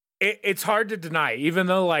yeah, it's hard to deny. Even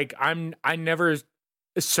though like I never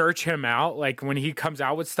search him out. Like when he comes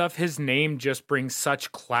out with stuff, his name just brings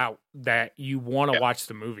such clout that you want to watch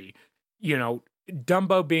the movie. You know,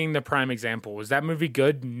 Dumbo being the prime example. Was that movie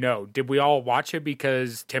good? No. Did we all watch it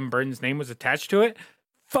because Tim Burton's name was attached to it?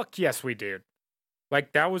 Fuck yes, we did.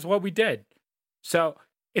 Like that was what we did. So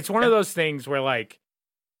it's one of those things where like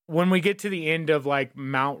when we get to the end of like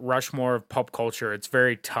Mount Rushmore of pop culture, it's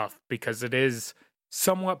very tough because it is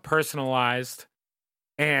somewhat personalized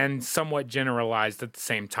and somewhat generalized at the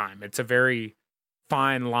same time. It's a very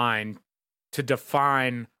fine line to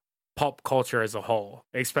define pop culture as a whole,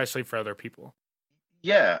 especially for other people.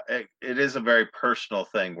 Yeah, it is a very personal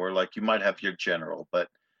thing where like you might have your general, but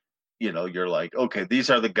you know, you're like, okay, these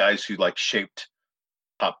are the guys who like shaped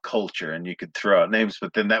pop culture, and you could throw out names,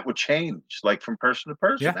 but then that would change like from person to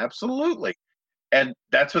person. Yeah. Absolutely. And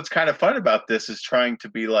that's what's kind of fun about this is trying to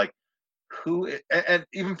be like, and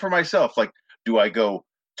even for myself, like, do I go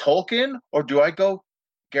Tolkien or do I go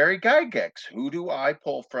Gary Gygax? Who do I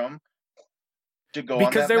pull from to go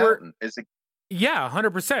Because on that mountain? Is it? Yeah,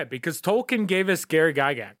 100%. Because Tolkien gave us Gary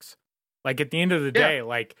Gygax. Like at the end of the day,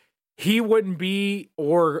 like he wouldn't be,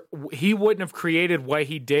 or he wouldn't have created what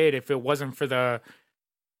he did if it wasn't for the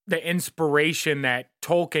inspiration that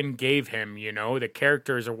Tolkien gave him, you know, the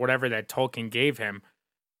characters or whatever that Tolkien gave him.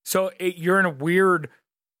 So you're in a weird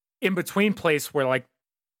in-between place where like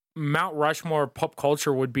Mount Rushmore pop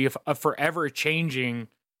culture would be a forever changing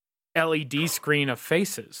LED screen of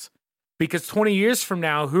faces. Because 20 years from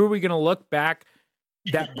now, who are we going to look back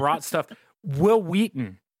that brought stuff? Will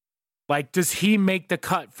Wheaton. Like, does he make the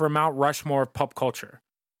cut for Mount Rushmore of pop culture?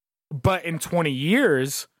 But in 20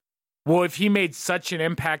 years, well, if he made such an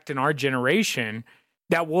impact in our generation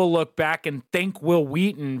that we'll look back and thank Will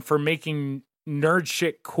Wheaton for making nerd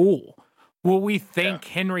shit cool. Will we thank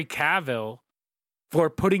Henry Cavill for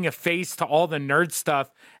putting a face to all the nerd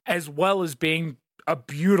stuff as well as being a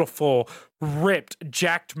beautiful, ripped,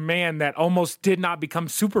 jacked man that almost did not become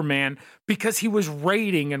Superman because he was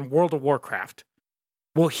raiding in World of Warcraft?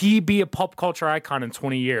 Will he be a pop culture icon in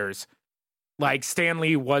 20 years like Stan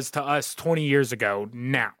Lee was to us 20 years ago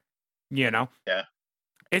now? You know? Yeah.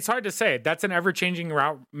 It's hard to say. That's an ever-changing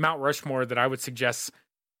Mount Rushmore that I would suggest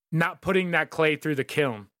not putting that clay through the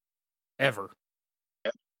kiln ever.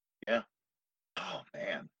 Yeah. Oh,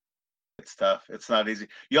 man. It's tough. It's not easy.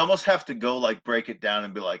 You almost have to go like break it down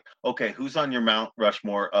and be like, okay, who's on your Mount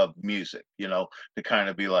Rushmore of music, you know, to kind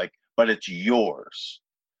of be like, but it's yours.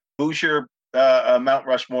 Who's your Mount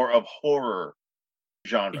Rushmore of horror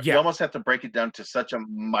genre? Yeah. You almost have to break it down to such a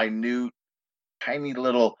minute, tiny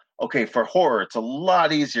little, okay, for horror, it's a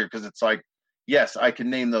lot easier because it's like, yes, I can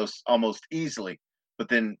name those almost easily, but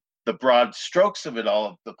then the broad strokes of it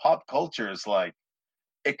all, the pop culture is like,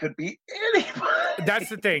 it could be anybody. That's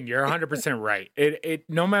the thing. You're 100% right. It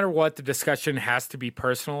no matter what, the discussion has to be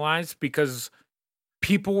personalized because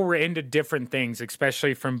people were into different things,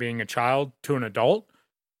 especially from being a child to an adult.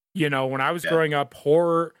 You know, when I was growing up,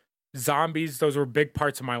 horror, zombies, those were big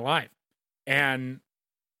parts of my life. And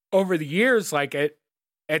over the years, like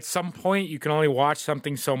at some point, you can only watch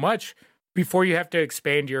something so much before you have to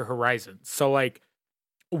expand your horizons. So, like,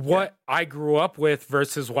 what I grew up with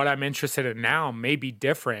versus what I'm interested in now may be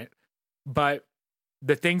different, but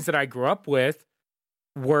the things that I grew up with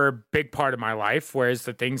were a big part of my life, whereas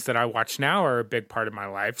the things that I watch now are a big part of my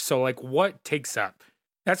life. So, like, what takes up?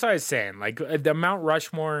 That's what I was saying. Like, the Mount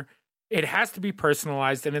Rushmore, it has to be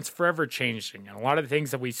personalized and it's forever changing. And a lot of the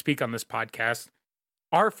things that we speak on this podcast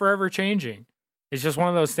are forever changing. It's just one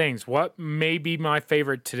of those things. What may be my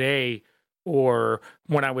favorite today or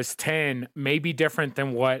when I was 10 may be different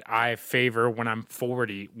than what I favor when I'm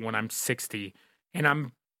 40, when I'm 60. And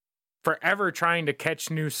I'm forever trying to catch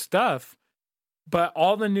new stuff. But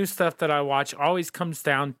all the new stuff that I watch always comes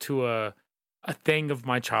down to a thing of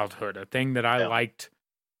my childhood, a thing that I liked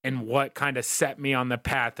and what kind of set me on the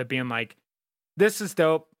path of being like, this is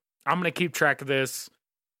dope. I'm going to keep track of this.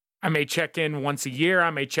 I may check in once a year. I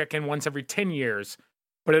may check in once every 10 years.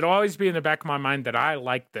 But it'll always be in the back of my mind that I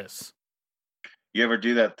like this. You ever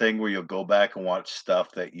do that thing where you'll go back and watch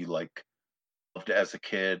stuff that you like loved as a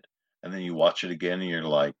kid, and then you watch it again and you're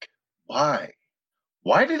like, why?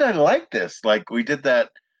 Why did I like this? Like we did that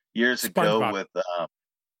years ago with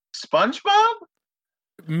SpongeBob.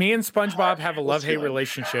 Me and SpongeBob have a love-hate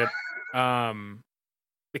relationship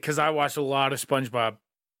because I watched a lot of SpongeBob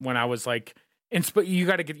when I was like, you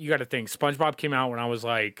got to think SpongeBob came out when I was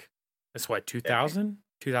like, that's what, 2000,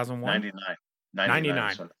 2001,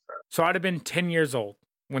 99. So I'd have been 10 years old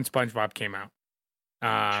when SpongeBob came out.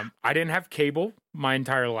 I didn't have cable my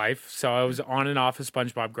entire life, so I was on and off of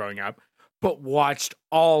SpongeBob growing up, but watched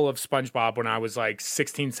all of SpongeBob when I was like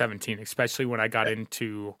 16, 17, especially when I got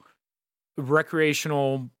into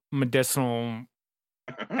recreational, medicinal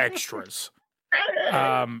extras.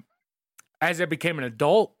 As I became an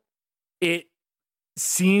adult, it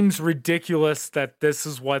seems ridiculous that this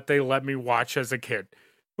is what they let me watch as a kid.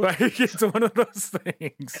 Like, it's one of those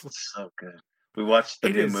things. It's so good. We watched the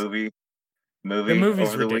new movie. The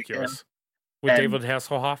movie's ridiculous. With David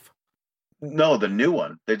Hasselhoff? No, the new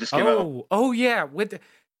one. They just came out. Oh yeah.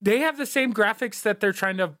 They have the same graphics that they're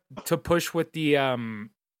trying to push with the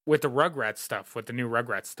Rugrats stuff, with the new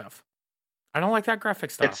Rugrats stuff. I don't like that graphic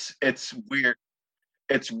stuff. It's weird.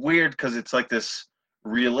 It's weird because it's like this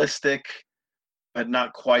realistic but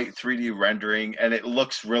not quite 3D rendering, and it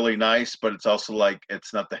looks really nice, but it's also like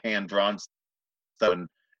it's not the hand-drawn stuff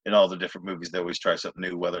in all the different movies. They always try something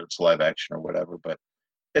new, whether it's live action or whatever, but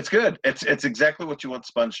it's good. It's exactly what you want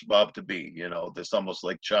SpongeBob to be, you know, this almost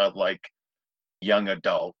like childlike young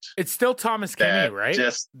adult. It's still Thomas Kenny, right?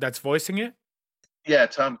 That's voicing it? Yeah,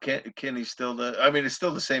 Tom Kenny's still it's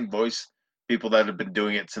still the same voice people that have been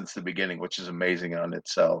doing it since the beginning, which is amazing on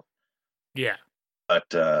itself. Yeah.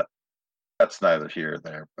 But that's neither here or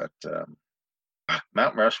there, but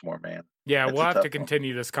Mount Rushmore, man. Yeah, we'll have to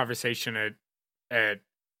continue this conversation at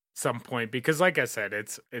some point because, like I said,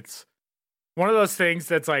 it's one of those things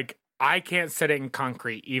that's like I can't set it in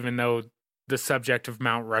concrete, even though the subject of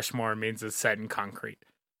Mount Rushmore means it's set in concrete.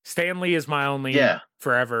 Stan Lee is my only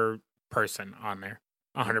forever person on there,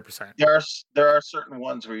 100%. There are certain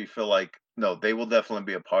ones where you feel like no, they will definitely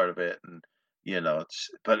be a part of it, and you know,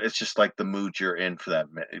 but it's just like the mood you're in for that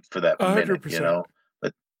 100%. Minute, you know.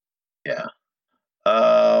 But yeah,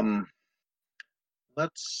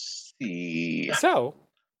 let's see. So,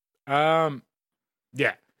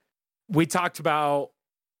 yeah, we talked about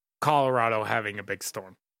Colorado having a big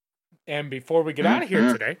storm, and before we get out of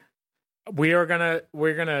here today, we're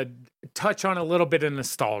gonna touch on a little bit of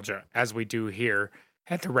nostalgia as we do here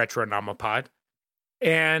at the Retro Nomopod,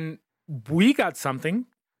 and we got something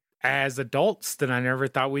as adults that I never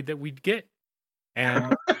thought we'd get.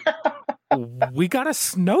 And we got a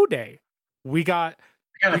snow day. We got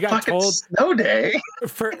told snow day.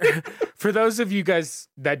 For those of you guys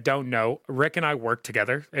that don't know, Rick and I work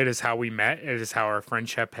together. It is how we met. It is how our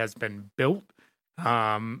friendship has been built.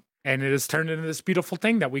 And it has turned into this beautiful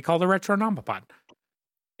thing that we call the Retro Nomopod.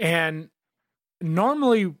 And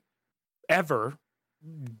normally ever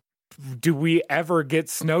do we ever get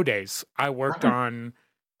snow days. I worked on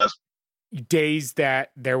days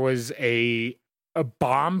that there was a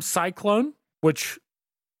bomb cyclone, which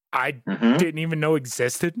I didn't even know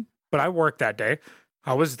existed, but I worked that day.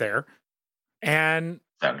 I was there, and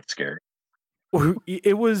Sounded scary.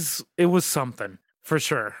 it was something for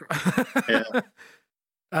sure. Yeah.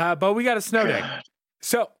 But we got a snow day. God.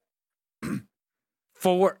 So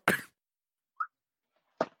for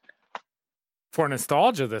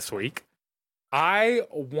nostalgia this week, I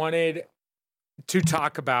wanted to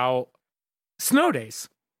talk about snow days.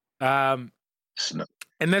 Snow.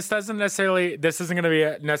 And this isn't going to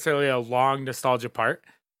be necessarily a long nostalgia part,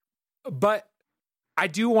 but I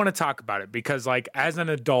do want to talk about it because, like, as an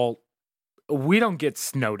adult, we don't get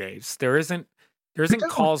snow days. There isn't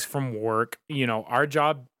calls from work. You know, our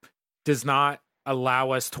job does not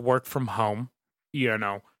allow us to work from home. You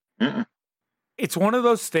know, Mm-mm. it's one of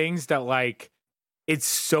those things that, like, it's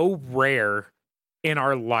so rare in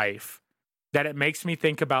our life that it makes me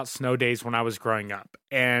think about snow days when I was growing up.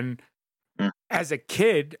 And as a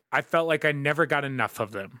kid, I felt like I never got enough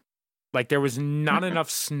of them. Like, there was not enough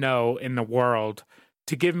snow in the world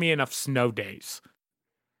to give me enough snow days.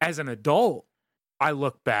 As an adult, I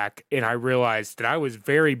look back and I realized that I was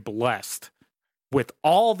very blessed with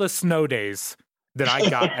all the snow days that I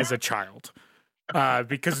got as a child,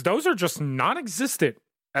 because those are just non-existent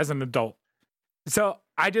as an adult. So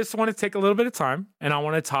I just want to take a little bit of time and I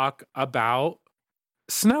want to talk about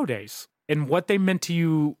snow days and what they meant to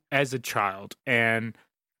you as a child and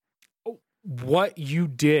what you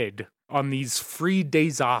did on these free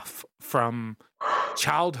days off from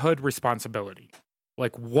childhood responsibility.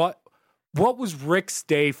 Like, what was Rick's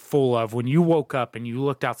day full of when you woke up and you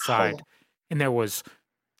looked outside and there was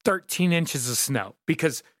 13 inches of snow?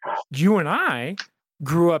 Because you and I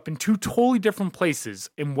grew up in two totally different places,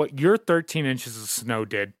 and what your 13 inches of snow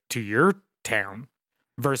did to your town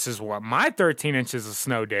versus what my 13 inches of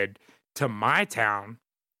snow did to my town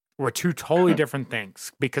were two totally different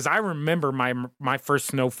things. Because I remember my first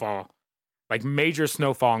snowfall, like major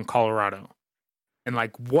snowfall in Colorado, and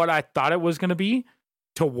like what I thought it was going to be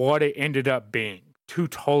to what it ended up being. Two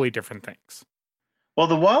totally different things. Well,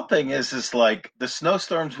 the wild thing is like the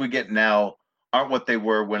snowstorms we get now aren't what they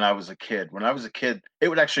were when I was a kid. When I was a kid, it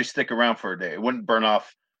would actually stick around for a day. It wouldn't burn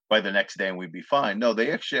off by the next day and we'd be fine. No,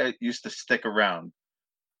 they actually used to stick around.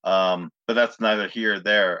 But that's neither here or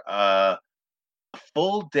there. A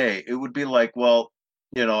full day, it would be like, well,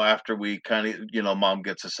 you know, after we kind of, you know, mom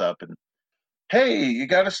gets us up and, hey, you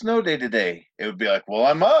got a snow day today. It would be like, well,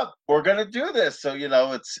 I'm up. We're gonna do this. So, you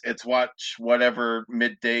know, it's watch whatever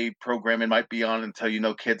midday programming might be on until, you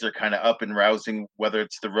know, kids are kind of up and rousing, whether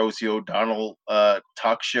it's the Rosie O'Donnell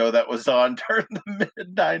talk show that was on during the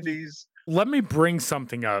mid-90s. Let me bring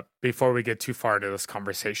something up before we get too far into this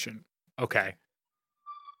conversation. Okay.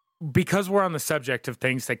 Because we're on the subject of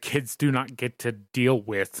things that kids do not get to deal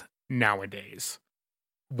with nowadays.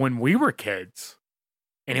 When we were kids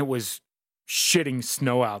and it was shitting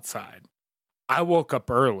snow outside, I woke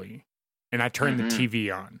up early and I turned the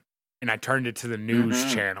TV on and I turned it to the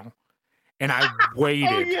news channel and I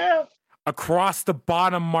waited across the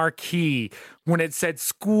bottom marquee when it said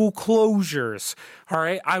school closures. All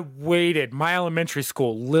right. I waited. My elementary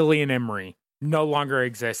school, Lillian Emery, no longer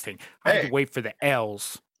existing. I had to wait for the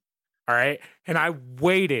L's. All right. And I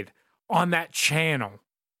waited on that channel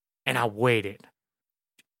and I waited.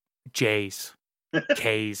 J's,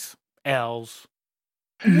 K's, L's.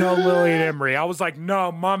 No Lillian Emery. I was like,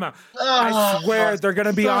 no, mama, I swear they're going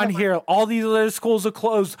to be on here. All these other schools are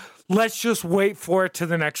closed. Let's just wait for it to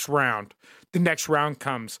the next round. The next round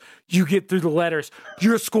comes. You get through the letters.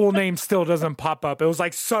 Your school name still doesn't pop up. It was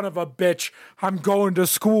like, son of a bitch, I'm going to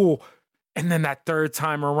school. And then that third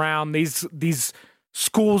time around, these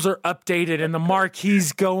schools are updated and the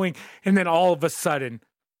marquee's going. And then all of a sudden,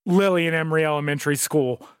 Lillian Emery Elementary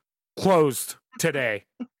School closed today.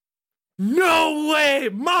 No way,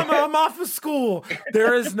 mama, I'm off of school.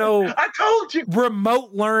 There is no I told you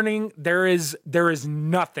remote learning. There is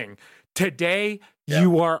nothing. Today,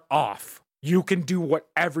 you are off. You can do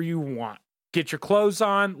whatever you want. Get your clothes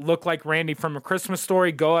on, look like Randy from A Christmas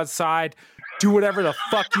Story, go outside, do whatever the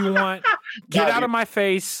fuck you want. Get out of my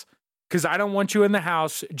face because I don't want you in the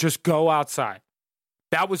house. Just go outside.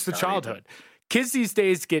 That was the childhood. Kids these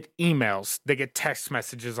days get emails. They get text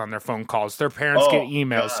messages on their phone calls. Their parents get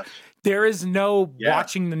emails. Gosh. There is no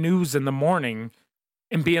watching the news in the morning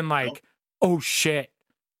and being like, oh shit.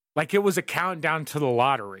 Like it was a countdown to the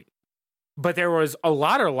lottery. But there was a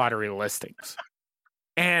lot of lottery listings.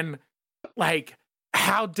 And like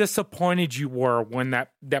how disappointed you were when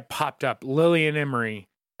that popped up. Lillian Emery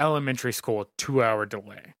Elementary School, 2-hour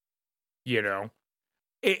delay. You know?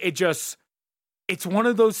 It's one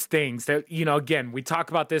of those things that, you know, again, we talk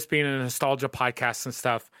about this being a nostalgia podcast and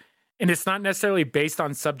stuff, and it's not necessarily based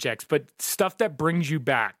on subjects, but stuff that brings you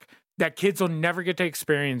back, that kids will never get to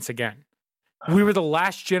experience again. We were the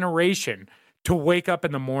last generation to wake up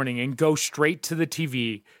in the morning and go straight to the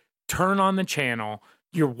TV, turn on the channel.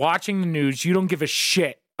 You're watching the news. You don't give a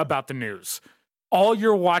shit about the news. All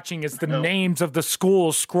you're watching is the names of the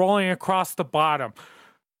schools scrolling across the bottom.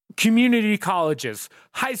 Community colleges,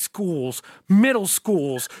 high schools, middle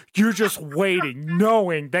schools. You're just waiting,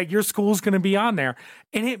 knowing that your school's going to be on there.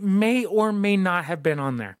 And it may or may not have been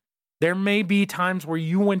on there. There may be times where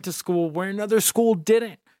you went to school where another school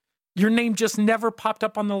didn't. Your name just never popped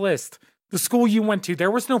up on the list. The school you went to, there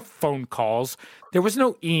was no phone calls. There was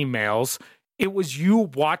no emails. It was you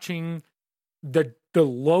watching the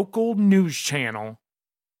local news channel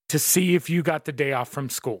to see if you got the day off from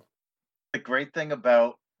school. The great thing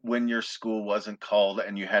about when your school wasn't called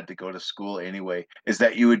and you had to go to school anyway is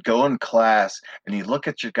that you would go in class and you look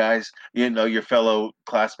at your guys, your fellow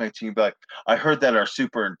classmates, and you'd be like, I heard that our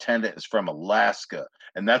superintendent is from Alaska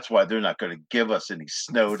and that's why they're not going to give us any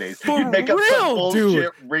snow days. You'd make up some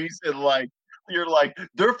bullshit reason like, you're like,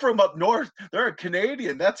 they're from up north. They're a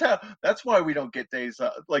Canadian. That's why we don't get days.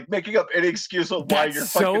 Like making up any excuse of why you're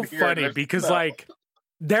so funny because like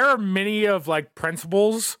there are many of like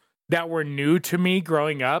principals that were new to me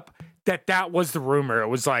growing up. That was the rumor. It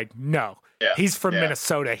was like, no, he's from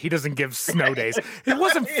Minnesota. He doesn't give snow days. It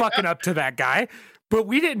wasn't fucking up to that guy. But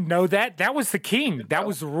we didn't know that. That was the king. That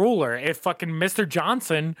was the ruler. If fucking Mr.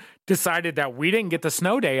 Johnson decided that we didn't get the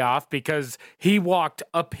snow day off because he walked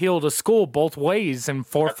uphill to school both ways in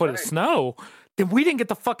 4 foot of snow, then we didn't get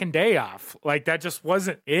the fucking day off. Like, that just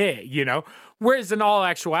wasn't it, Whereas in all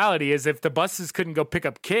actuality is if the buses couldn't go pick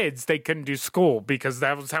up kids, they couldn't do school because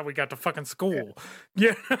that was how we got to fucking school.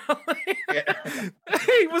 He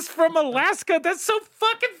was from Alaska. That's so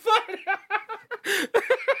fucking funny.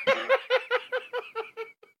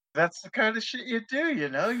 That's the kind of shit you do, you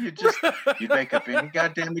make up any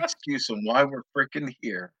goddamn excuse on why we're freaking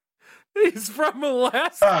here. He's from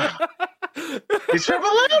Alaska. He's from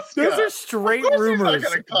Alaska. Those are straight rumors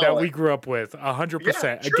that we grew up with, 100%.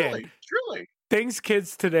 Yeah, Again, truly. Things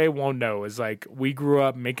kids today won't know is like we grew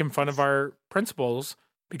up making fun of our principals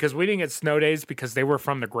because we didn't get snow days because they were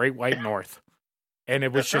from the Great White North. And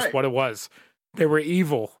it was what it was. They were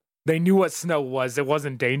evil. They knew what snow was. It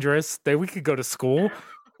wasn't dangerous. We could go to school.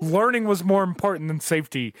 Learning was more important than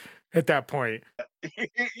safety at that point.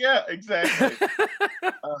 Yeah, exactly.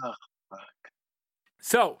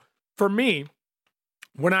 So, for me,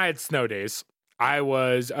 when I had snow days, I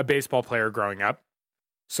was a baseball player growing up.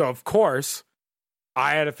 So, of course,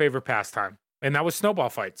 I had a favorite pastime, and that was snowball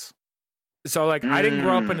fights. So, like, I didn't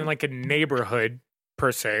grow up in like a neighborhood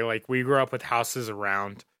per se. Like, we grew up with houses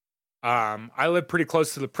around. I lived pretty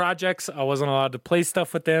close to the projects. I wasn't allowed to play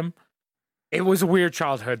stuff with them. It was a weird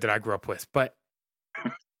childhood that I grew up with, but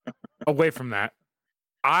away from that,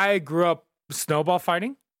 I grew up snowball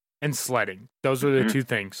fighting and sledding. Those were the two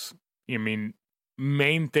things.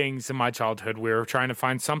 Main things in my childhood. We were trying to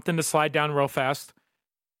find something to slide down real fast,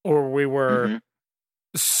 or we were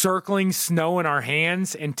circling snow in our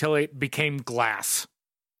hands until it became glass.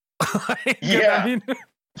 Yeah.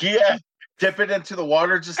 Dip it into the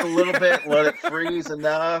water just a little bit, let it freeze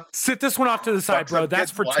enough. Sit this one off to the side, bro.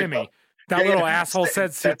 That's for Timmy. That little asshole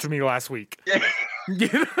said sit to me last week.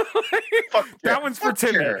 That one's for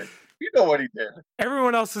Timmy. Jared. You know what he did.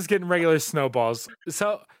 Everyone else is getting regular snowballs.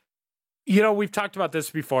 So, we've talked about this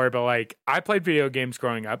before, but like I played video games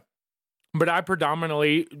growing up, but I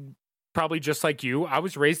predominantly, probably just like you, I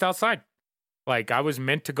was raised outside. Like I was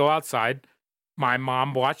meant to go outside. My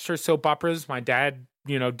mom watched her soap operas. My dad,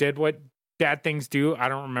 did what dad things do. I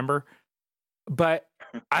don't remember. But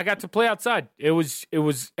I got to play outside. It was,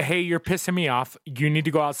 hey, you're pissing me off. You need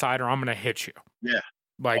to go outside or I'm going to hit you. Yeah.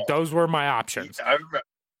 Like those were my options.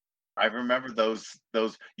 I remember those,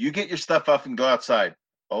 you get your stuff up and go outside.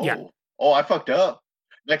 Oh, yeah. Oh, I fucked up.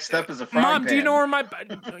 Next step is a frying Mom, pan. do you know where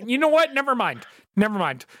you know what? Never mind.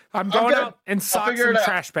 I'm going out and socks and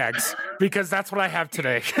trash bags because that's what I have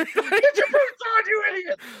today. Get your boots on, you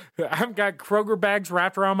idiot. I've got Kroger bags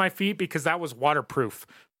wrapped around my feet because that was waterproof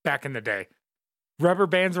back in the day. Rubber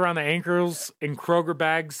bands around the ankles and Kroger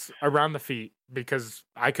bags around the feet because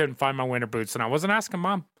I couldn't find my winter boots and I wasn't asking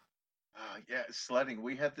Mom. Yeah, sledding.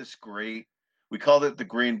 We had this we called it the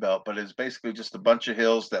green belt, but it's basically just a bunch of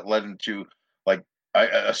hills that led into like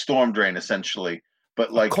a storm drain essentially.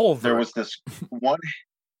 But like there was this one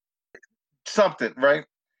something, right?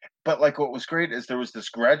 But like what was great is there was this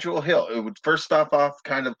gradual hill. It would first stop off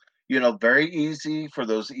kind of, very easy for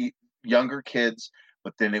those younger kids,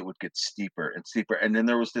 but then it would get steeper and steeper. And then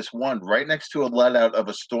there was this one right next to a let out of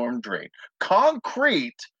a storm drain.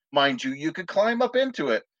 Concrete, mind you, you could climb up into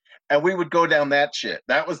it. and we would go down that shit.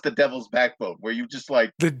 That was the devil's backbone, where you just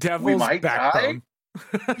like, The we devil's might backbone.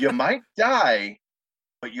 die, you might die,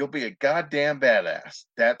 but you'll be a goddamn badass.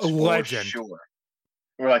 That's A legend. for sure.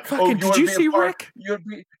 We're like, Fucking, did you see Rick?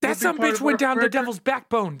 That some bitch went down the devil's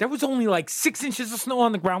backbone. There was only like 6 inches of snow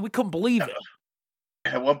on the ground. We couldn't believe it.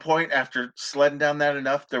 At one point, after sledding down that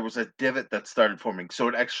enough, there was a divot that started forming. So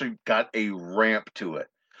it actually got a ramp to it.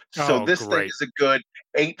 So this thing is a good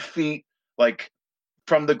 8 feet, like,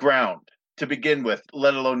 from the ground to begin with,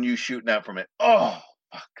 let alone you shooting out from it. Oh,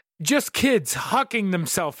 fuck. Just kids hucking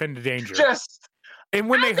themselves into danger. And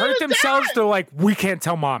when I'm they hurt themselves, they're like, we can't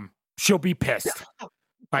tell mom. She'll be pissed.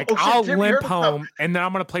 Like, I'll limp home, and then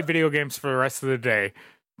I'm going to play video games for the rest of the day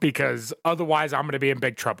because otherwise I'm going to be in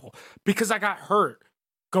big trouble. Because I got hurt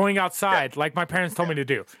going outside like my parents told me to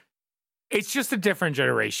do. It's just a different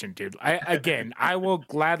generation, dude. I will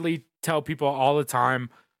gladly tell people all the time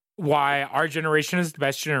why our generation is the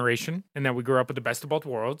best generation and that we grew up with the best of both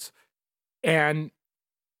worlds. And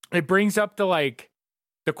it brings up the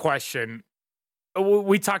question.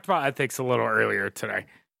 We talked about ethics a little earlier today.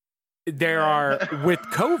 With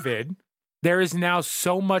COVID, there is now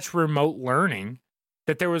so much remote learning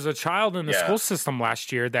that there was a child in the school system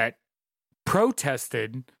last year that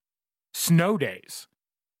protested snow days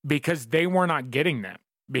because they were not getting them,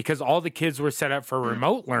 because all the kids were set up for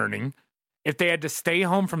remote learning. If they had to stay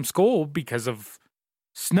home from school because of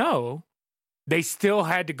snow, they still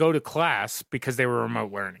had to go to class because they were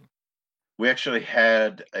remote learning. We actually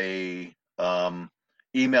had a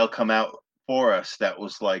email come out for us that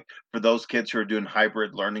was like, for those kids who are doing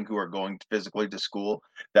hybrid learning, who are going physically to school,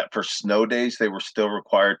 that for snow days they were still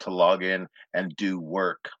required to log in and do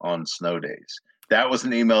work on snow days. That was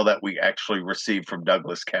an email that we actually received from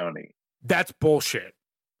Douglas County. That's bullshit.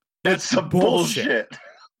 That's some bullshit.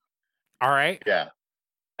 All right? Yeah.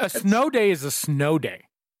 A snow day is a snow day.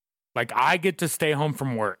 Like, I get to stay home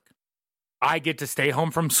from work. I get to stay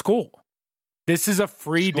home from school. This is a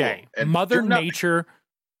free day. And Mother Nature,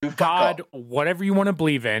 God, whatever you want to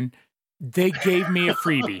believe in, they gave me a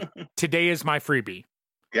freebie. Today is my freebie.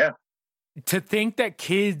 Yeah. To think that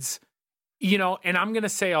kids, and I'm going to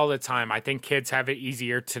say all the time, I think kids have it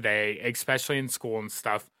easier today, especially in school and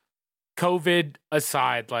stuff. COVID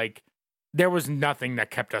aside, there was nothing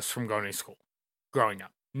that kept us from going to school growing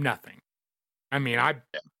up. Nothing. I mean,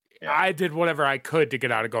 I did whatever I could to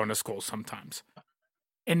get out of going to school sometimes.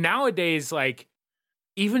 And nowadays,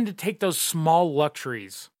 even to take those small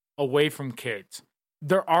luxuries away from kids,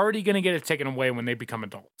 they're already going to get it taken away when they become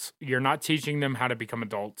adults. You're not teaching them how to become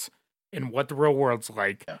adults and what the real world's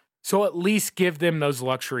like. Yeah. So at least give them those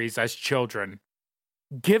luxuries as children.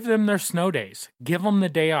 Give them their snow days. Give them the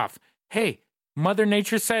day off. Hey, Mother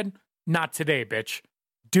Nature said, not today, bitch.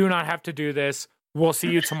 Do not have to do this. We'll see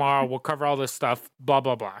you tomorrow. We'll cover all this stuff, blah,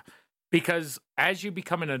 blah, blah. Because as you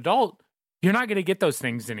become an adult, you're not going to get those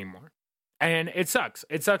things anymore. And it sucks.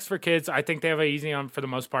 It sucks for kids. I think they have it easy on for the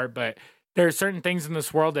most part, but there are certain things in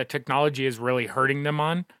this world that technology is really hurting them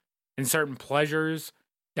on, and certain pleasures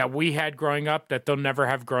that we had growing up that they'll never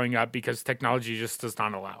have growing up because technology just does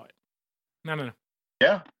not allow it. No.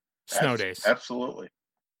 Yeah. Snow days. Absolutely.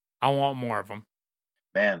 I want more of them.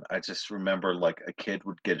 Man, I just remember a kid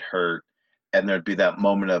would get hurt and there'd be that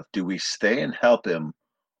moment of, do we stay and help him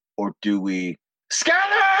or do we scatter?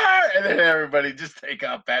 And then everybody just take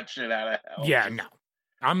off that shit out of hell. Yeah, no.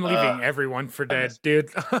 I'm leaving everyone for dead, dude.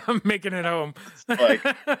 I'm making it home.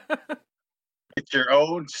 It's your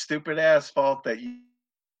own stupid ass fault that you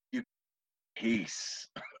peace.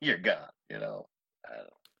 You're gone, I don't know.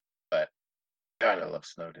 But God, I love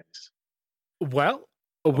snow days. Well,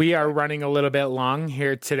 we are running a little bit long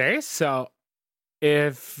here today, so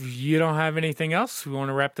if you don't have anything else, we want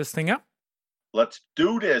to wrap this thing up. Let's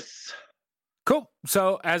do this. Cool.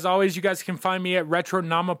 So, as always, you guys can find me at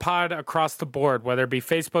Retronomapod across the board, whether it be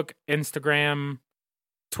Facebook, Instagram,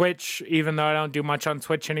 Twitch, even though I don't do much on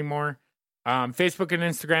Twitch anymore. Facebook and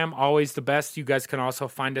Instagram, always the best. You guys can also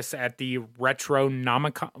find us at the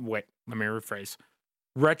Retronomicon. Wait, let me rephrase.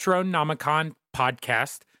 Retronomicon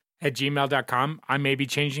podcast at gmail.com. I may be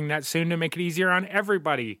changing that soon to make it easier on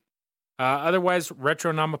everybody. Otherwise,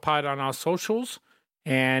 Retronomapod on all socials,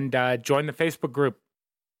 and join the Facebook group.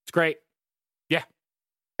 It's great. Yeah.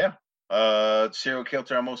 Serial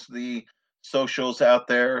Kilter on most of the socials out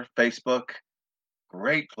there. Facebook,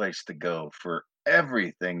 great place to go for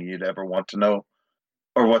everything you'd ever want to know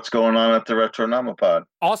or what's going on at the Retronomapod.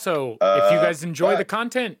 Also, if you guys enjoy the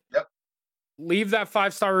content, leave that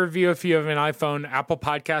 5-star review if you have an iPhone, Apple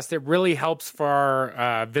Podcast. It really helps for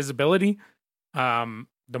our visibility. The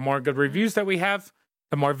more good reviews that we have,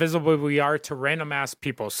 the more visible we are to random ass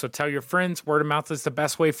people. So tell your friends. Word of mouth is the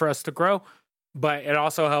best way for us to grow. But it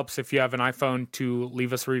also helps if you have an iPhone to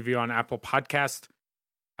leave us a review on Apple Podcast.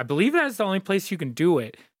 I believe that is the only place you can do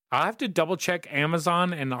it. I'll have to double check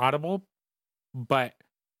Amazon and Audible. But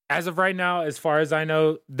as of right now, as far as I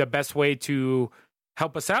know, the best way to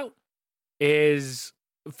help us out is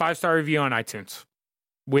 5-star review on iTunes.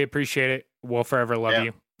 We appreciate it. We'll forever love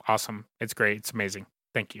you. Awesome. It's great. It's amazing.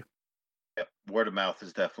 Thank you. Yep. Word of mouth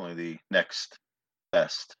is definitely the next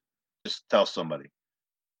best. Just tell somebody.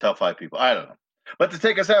 Tell 5 people. I don't know. But to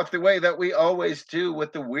take us out the way that we always do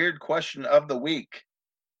with the weird question of the week,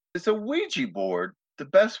 is a Ouija board the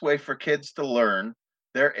best way for kids to learn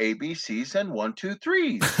their ABCs and 1, 2,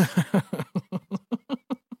 3s?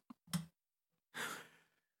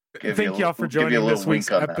 Thank y'all for joining this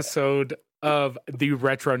week's episode of the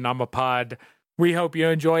Retro Namapod. We hope you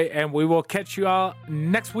enjoy, and we will catch you all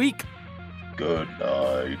next week. Good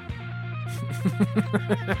night.